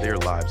blessing to their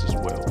lives as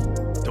well.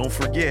 Don't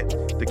forget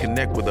to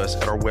connect with us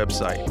at our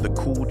website,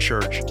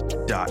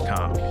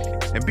 thecoolchurch.com.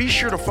 And be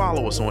sure to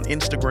follow us on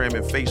Instagram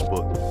and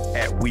Facebook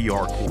at We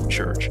Are Cool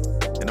Church.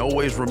 And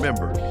always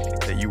remember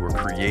that you were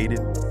created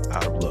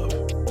out of love.